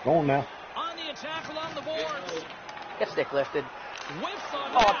ice. Go on now. On the attack along the boards. Get stick lifted. Whiffs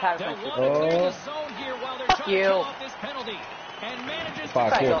on Oh, that. Patterson. They'll want to clear Oh. the zone here while they're Fuck trying to you. kill off this penalty. And manages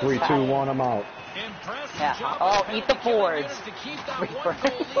 5, to 4, 3, 2, 1. I'm out. impressive Yeah. job Oh, by the eat the penalty killing boards. unit to keep that Reaper. one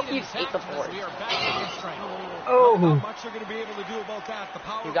goal lead You intact ate the as boards. we are back to strength. Not Oh, much they're going to be able to do about that. The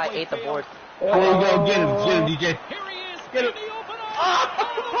power You guy play ate the failed. board. There you go. Get him, DJ. Here he is Get in it. the open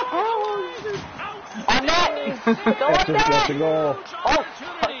On net! Go on That's net! a goal. Oh,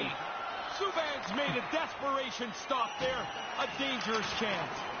 opportunity. Subban's made a desperation stop there. A dangerous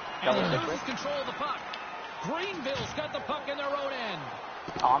chance. And he That was loses control of the puck. Greenville's got the puck in their own end.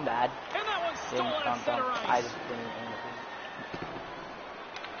 Oh, I'm bad. And that one's stolen at Didn't center I ice. just didn't.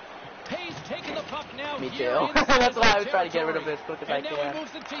 Hayes taking the puck now. Me here too. inside That's why I was their trying to get rid of territory. it as quick as I And now can. he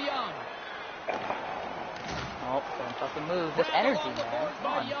moves it to Young. Oh, don't fucking move. This Grabbed energy, along the man. boards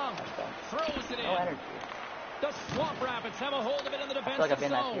Come by on. Young. Throws it in. No energy. The Swamp Rapids have a hold of it in the I feel like I've defensive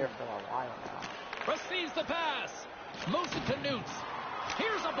been that zone. here for a while now. Receives the pass. Moves it to Newts.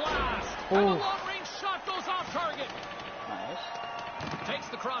 Here's a blast. Ooh. And a long-range shot goes off target. Nice. Takes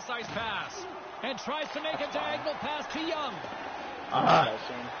the cross-ice pass. And tries to make a diagonal pass to Young.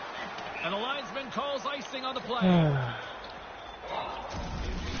 Icing. And the linesman calls icing on the play.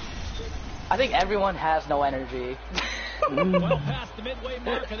 I think everyone has no energy. Well past the midway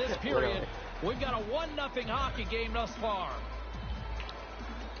mark of this period. We've got a 1-0 hockey game thus far.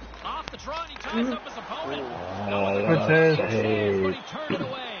 Off the trot, he ties up his opponent. What's this? But he turned it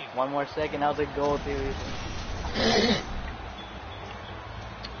away. 1 more second, how's it go, dude?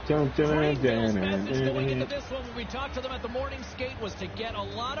 Greenville's best is going into this one when we talked to them at the morning skate was to get a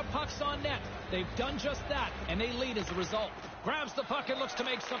lot of pucks on net. They've done just that, and they lead as a result. Grabs the puck and looks to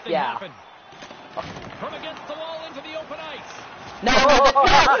make something happen. From against the wall into the open ice. No!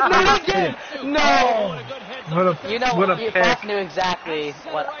 No! What a pick. Fox knew exactly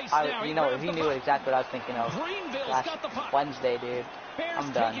what he knew exactly what I was thinking of last Wednesday, dude.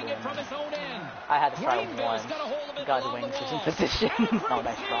 I'm done doing it. I had to try one. God's wings is in position. Oh,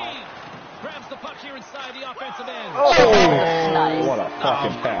 nice try. Grabs the puck here inside the offensive end. Oh, nice. What a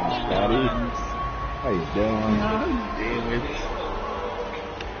fucking pass, buddy. How you doing?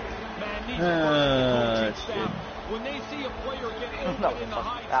 When they see a player get open in the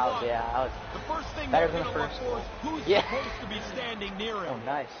high that slot, was the first thing better they're than the going to first look one. for is who's supposed to be standing near him. Oh,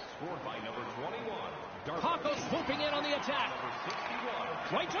 nice. Paco swooping in on the attack.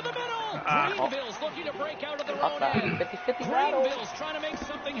 Right to the middle. Greenville's looking to break out of their own end. 50-50 battle. Greenville's trying to make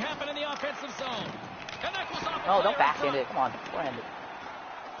something happen in the offensive zone. And that goes off. No, don't backhand it. Come on, forehand it.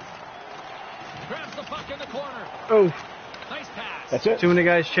 Grabs the puck in the corner. Oh, Nice pass. That's it. too many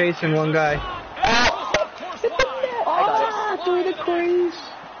guys chasing one guy. I got it. Through the crease.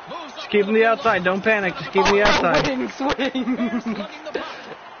 Just keep him the outside. Don't panic. Just keep him the outside. Swing.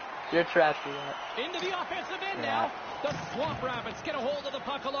 You're trapped for that. Into the offensive end now. The Swamp Rabbits get a hold of the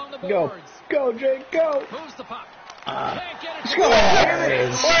puck along the Go. boards. Go, Jake, go. Moves the puck. Can't get it.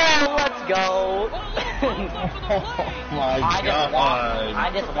 Well, let's go. My I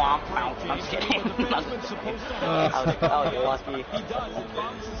just walked out. I'm just kidding. I was lucky.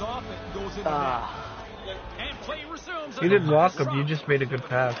 And play resumes. You didn't walk him. You just made a good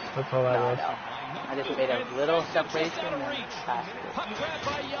pass. That's all that was. No. I just made a little separation and passed it. Puck grabbed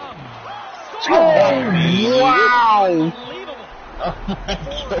by Young. Wow. Unbelievable.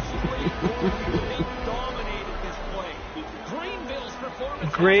 Greenville's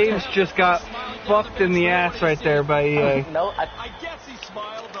performance. Graves just got fucked in the ass right there by EA. No, I guess he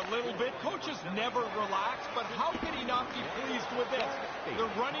smiled a little bit. Coaches never relax, but how can he not be pleased with this?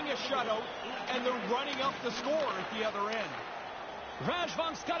 They're running a shutout, and they're running up the score at the other end.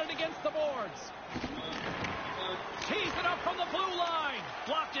 Rajvank's got it against the boards. Tees it up from the blue line.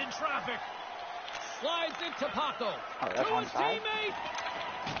 Blocked in traffic. Slides it to Paco. that's To his onside. teammate.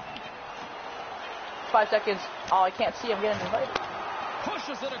 5 seconds. Oh, I can't see him getting invited.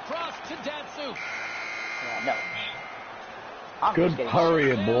 Pushes it across to Datsu. Yeah, no. I'm Good just getting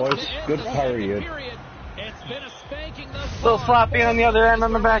period, boys. Good period. It's been a spanking thus A little far. sloppy on the other end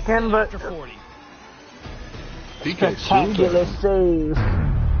on the back end, but After 40. spectacular save.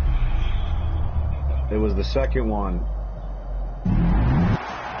 It was the second one.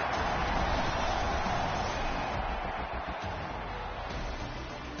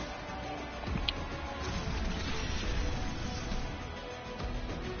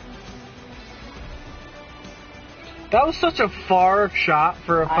 That was such a far shot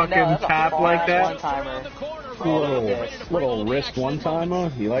for a I know, fucking that's a tap far like ass that. one-timer. Little wrist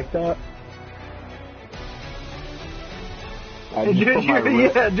one-timer. You like that?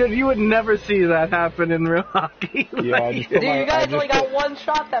 Dude, you would never see that happen in real hockey. Yeah, I just put Dude, my, you guys I just only put, got one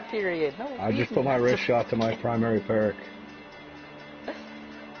shot that period. No, I just put my wrist shot to my primary perk.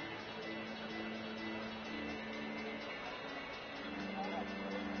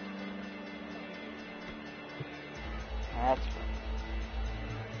 That's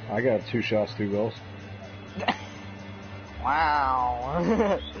I got 2 shots, 2 goals.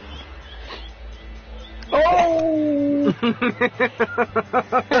 wow. Oh!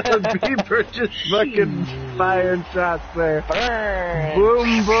 Beaver just fucking fired shots there. Burn.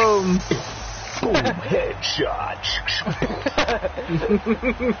 Boom, boom. Boom, headshots.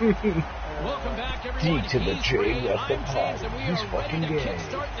 Welcome back, everyone. D to the J, left the pod. He's fucking gay.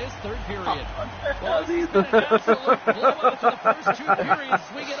 Kickstart this third period. Well, this has been an absolute blowout to the first 2 periods.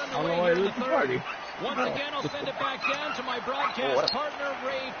 We get underway here in the third. Once again, I'll send it back down to my broadcast partner,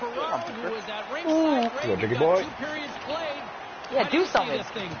 Ray Ferraro, who is at ringside. Ray, Jiggy you've boy. got 2 periods played. Yeah, do something.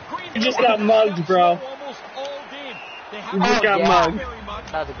 You just got mugged, bro. Almost all game. They have You just got mugged. very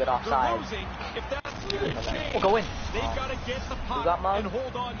much. That was a good offside. They're losing. If that's the change, We'll go in. they've got to get the puck got mugged? and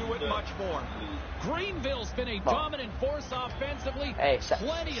hold on to it much more. Greenville's been a dominant force offensively. Hey,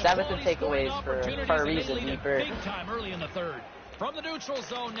 Plenty of 7th in quality scoring takeaways for opportunities, a and they reason, lead it Beaver. big time early in the third. From the neutral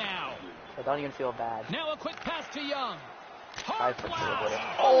zone now. So don't even feel bad. Now a quick pass to Young. I for sure Hard would blast.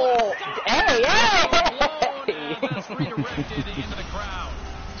 have. Oh, hey, Blown, and hey! that's redirected into the crowd.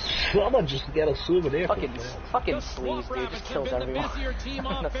 Someone just get a souvenir. Fucking sleeves, dude, just kills everyone. The busier team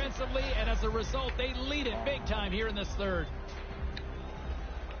offensively, and as a result, they lead it big time here in this third.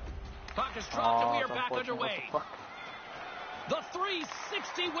 Puck is dropped, and we are back underway. The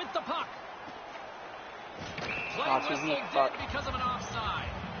 360 with the puck. Play whistle dead because of an offside.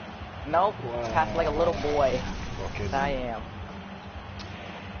 Nope, passed like a little boy. I am.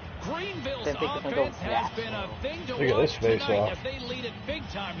 Greenville's offense has been a thing to watch tonight as they lead it big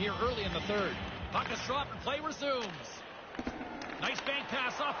time here early in the third. Puck is dropped and play resumes. Nice bank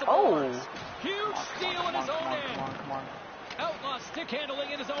pass off the boards. Huge steal in his own end. Come on. Outlaw stick handling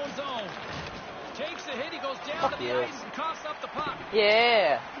in his own zone. Takes the hit, he goes down to the ice and coughs up the puck.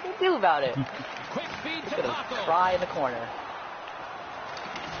 Yeah, what do you do about it? Quick feed to Paco. Try in the corner.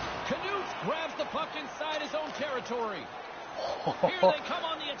 Knut grabs the puck inside his own territory. Here they come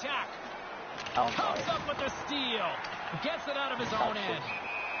on the attack. Comes up with the steal. Gets it out of his own end.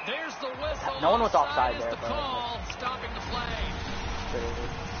 There's the whistle. No one was offside there, the call, stopping the play.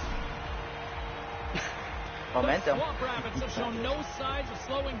 Momentum. The Swamp Rapids have shown no signs of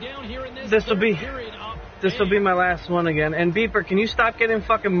slowing down here in this period. This will be my last one again. And Beeper, can you stop getting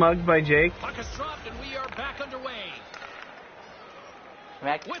fucking mugged by Jake? Puck is dropped and we are back underway.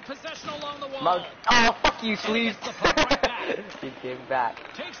 With possession along the wall. Mug. Oh, fuck you, sleeves. He came back.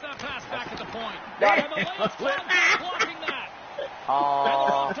 Takes that pass back at the point. And the Lance blocking that.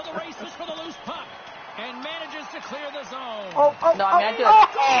 Oh. To the races for the loose puck. And manages to clear the zone. No, I mean,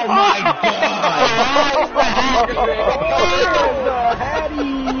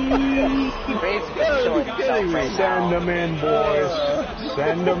 Oh my God! Send them in, boys.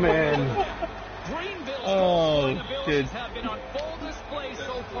 Send them in. Oh, shit. Have been on full display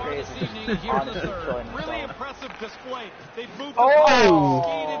so far this evening here in the third. Really impressive display. They've moved the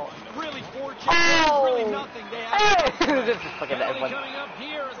ball, skated, really fortunate. Really nothing. They have coming up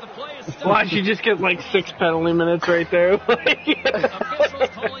here as the play is stopped. Watch, you just get like 6 penalty minutes right there. Officials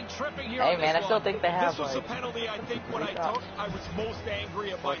calling tripping here. Hey man, I still think they have. This was a penalty. I think when I took, I was most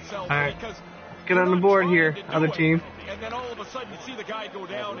angry at myself because. Get on the board here, other team. And then all of a sudden you see the guy go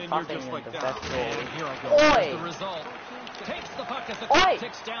down and you're just like, here I go. Oi. The result. Takes the puck as the clock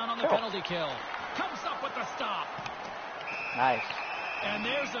ticks down on the penalty kill. Comes up with the stop. Nice. And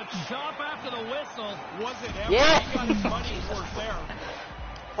there's a chop after the whistle. Was it ever? Yeah. He got his money's worth there.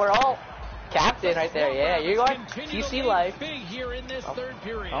 We're all captain right there. Yeah, you are TC life. Big here in this third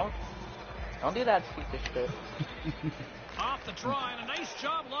period. Don't do that stupid shit. Off the draw and a nice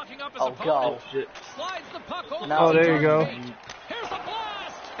job locking up his opponent. Oh, shit. Slides the puck over. No. Oh, there you go. Here's a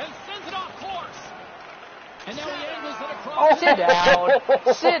blast and sends it off course. And now he angles it across. Oh, sit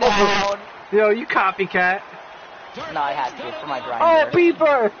down. Sit down. Yo, you copycat. No, I had to for my grinder. Oh,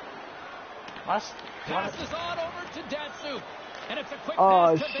 Beeper. Passes on over to Datsuk. And it's a quick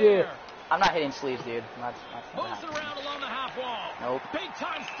pass to shit. Bear. I'm not hitting sleeves, dude. That's moves it around along the half wall. Nope. Big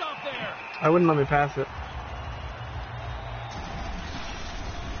time stop there. I wouldn't let me pass it.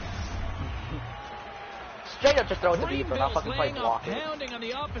 Straight up just throw it to Beeper, not fucking play block it. Pounding on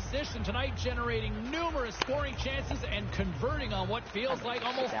the opposition tonight, generating numerous scoring chances and converting on what feels like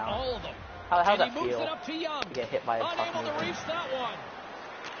almost all of them. How's that feel? He moves feel? it up to Young. To get hit by a puck. Unable to reach that one.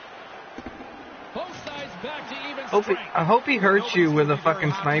 Both sides back to even strength. I hope he hurts you with a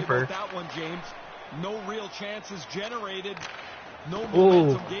fucking sniper. That one, James. No real chances generated. No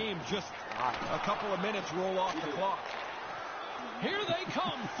momentum game. Just a couple of minutes roll off the clock. Here they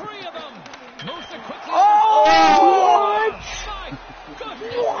come, 3 of them. Moves it quickly. Oh, my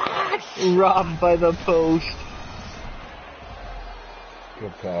goodness. What? Robbed by the post.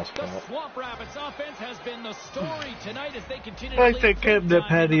 Good pass, The Pat. Swamp Rapids offense has been the story tonight as they continue I to lead think the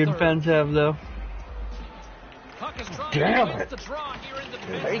Patty and Fence have, though. Puck is dropped. Damn Wins it. the draw here in the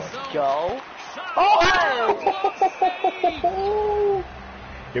There you defensive zone. go. Shot. Oh!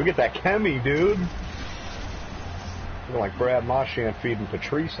 You get that Chemi, dude. You're like Brad Marchand feeding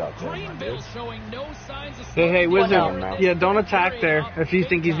Patrice out there, man, dude. Greenville showing no signs of Hey, Wizard. No. Yeah, don't attack there. If you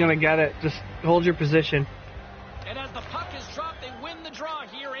think he's going to get it, just hold your position. And as the puck is dropped, they win the draw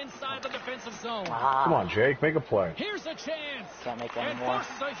here inside the defensive zone. Wow. Come on, Jake, make a play. Here's a chance. Can't make And any more.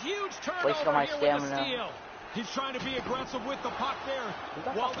 forces a huge turnover Wasted on my here with the stamina. steal. He's trying to be aggressive with the puck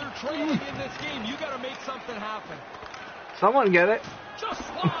there. While they're trailing in this game, you got to make something happen. Someone get it. Just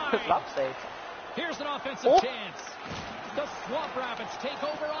slide. Stop safe. Here's an offensive chance. The Swamp Rapids take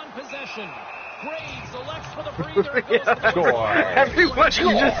over on possession. Graves elects for the breather. It goes to the Score. Everyone's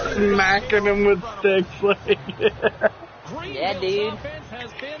just smacking him with sticks. Like, Yeah, dude. Offense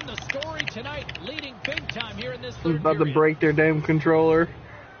has been the story tonight, leading big time here in this He's third about to period. break their damn controller.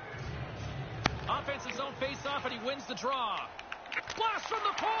 Offensive zone face-off, and he wins the draw. Blast from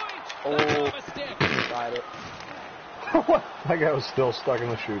the point. Oh, Off a stick. got it. What? That guy was still stuck in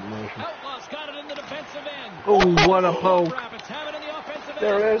the shooting motion. Outlaws got it in the defensive end. Oh, what a poke. Rapids have it in the offensive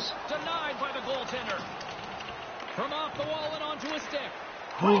There end. it is. Denied by the goaltender. From off the wall and onto a stick.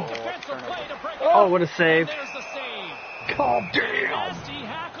 Great defensive play to break it Oh, up. what a save. And there's the save. God damn. Nasty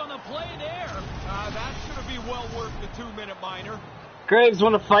hack on the play there. That should be well worth the 2-minute minor. Graves,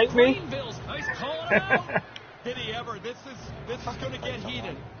 want to fight me? Greenville's nice calling it out. Did he ever? This is going to get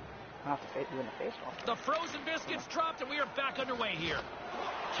heated. Not the face, doing the face off. The frozen biscuits dropped, and we are back underway here.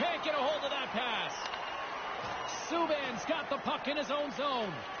 Can't get a hold of that pass. Subban's got the puck in his own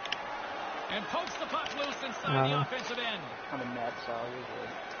zone. And pokes the puck loose inside the offensive end. On the net, so you're good.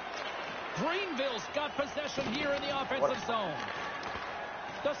 Greenville's got possession here in the offensive zone.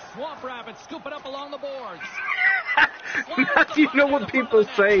 The Swamp Rapids scoop it up along the boards. You know what people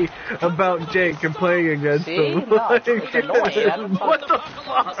say about Jake and playing against See? him? No, it's annoying. What the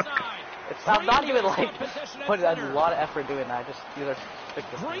fuck? It's not even like putting a lot of effort doing that. Just either stick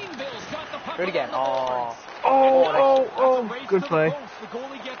with it. Greenville's got the puck. Do it again. Oh. Oh, good play.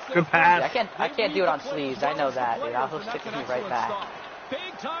 Good pass. I can't do it on sleeves. I know that, dude. I'll just stick with you right back.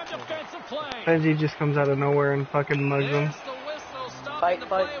 Big time defensive play. Benji just comes out of nowhere and fucking mugs him. There's the whistle stopping Fight, the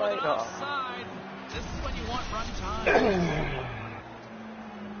fight, play fight. with an Oh. offside. This is when you want run time.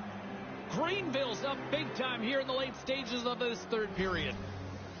 Greenville's up big time here in the late stages of this third period.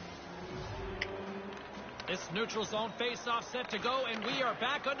 This neutral zone face-off set to go, and we are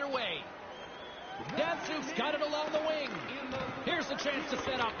back underway. Danzuk's got it along the wing. Here's a chance to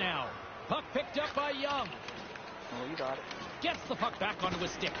set up now. Puck picked up by Young. Oh, you got it. Gets the puck back onto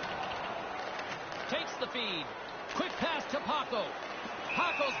his stick. Takes the feed. Quick pass to Paco.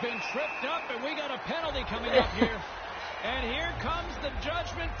 Paco's been tripped up, and we got a penalty coming up here. And here comes the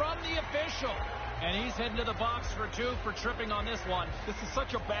judgment from the official. And he's heading to the box for 2 for tripping on this one. This is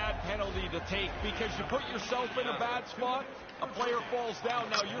such a bad penalty to take because you put yourself in a bad spot. A player falls down.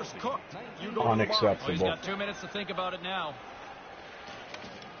 Now you're cooked. You go Unacceptable. Oh, he's got 2 minutes to think about it now.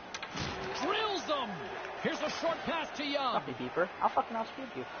 Drills them. Here's a short pass to Young. Fuck me, Beeper. I'll fucking outspeed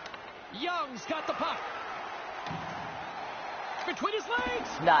you. Young's got the puck. Between his legs.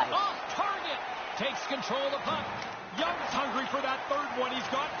 Nice. Off target. Takes control of the puck. Young's hungry for that third one. He's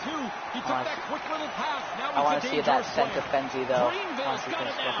got 2. He took that quick little pass. Now I want it's to a see that dangerous center player. Fenzi, though. Greenville's got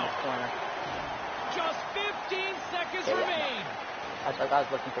it now. Corner. Just 15 seconds Yeah. remain. I was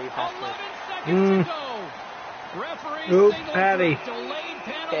looking for you past 11 it. seconds to go. Referee Oops, signals Patty. for delayed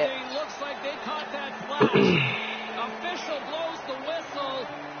penalty. Looks like they caught that flash. Official blows the whistle.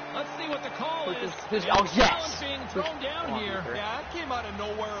 Let's see what the call is. Oh, yes. Challenge being thrown down here. Yeah, that came out of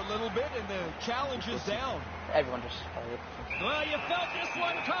nowhere a little bit, and the challenge is down. Everyone just started. Well, you felt this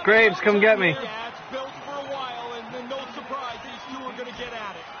one coming. Graves, come get me. Yeah, it's built for a while, and then no surprise, these 2 are going to get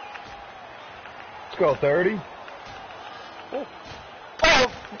at it. Let's go 30.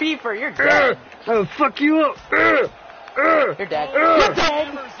 Oh, Beeper, you're dead. Oh, fuck you up. You're dead. You're dead. Hammers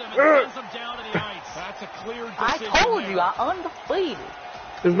him and sends him down to the ice. That's a clear I decision. told you, I'm undefeated.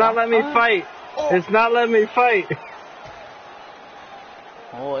 It's not letting me fight. It's not letting me fight.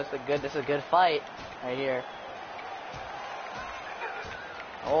 Oh, this is a good fight right here.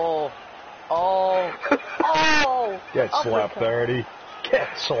 Oh. Get slapped, 30.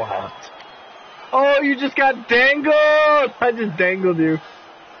 Get slapped. Oh, you just got dangled. I just dangled you.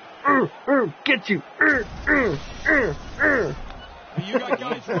 Get you. You got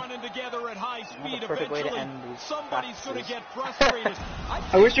guys running together at high speed. Perfect way to Eventually, end these somebody's going to practices. get frustrated.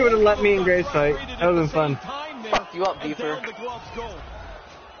 I wish you would have let me and Grace fight. That would have been fun. Fuck you up, Beeper. Down the gloves go.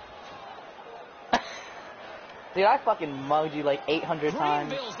 Dude, I fucking mugged you like 800 times.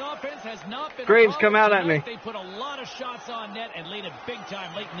 Greenville's offense has not been Graves, come out at me. They put a lot of shots on net and laid it big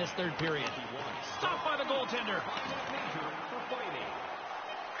time late in this third period. Stopped by the goaltender.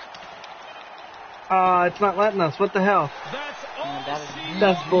 It's not letting us. What the hell? That's all.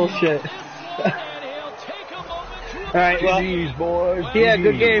 That's bullshit. All right, well, GG's, boys. yeah,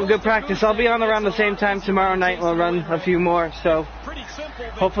 good GG's. game, good practice. I'll be on around the same time tomorrow night. We'll run a few more, so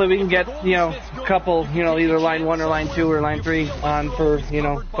hopefully we can get, a couple, either line 1 or line 2 or line 3 on for,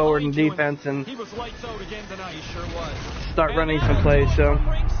 forward and defense and start running some plays, so.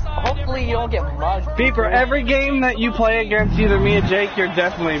 Hopefully you don't get mugged. Beeper, every game that you play against either me or Jake, you're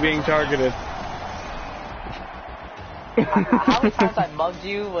definitely being targeted. How many times I mugged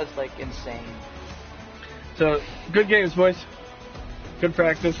you was like insane. So, good games, boys. Good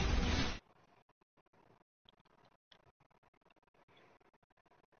practice.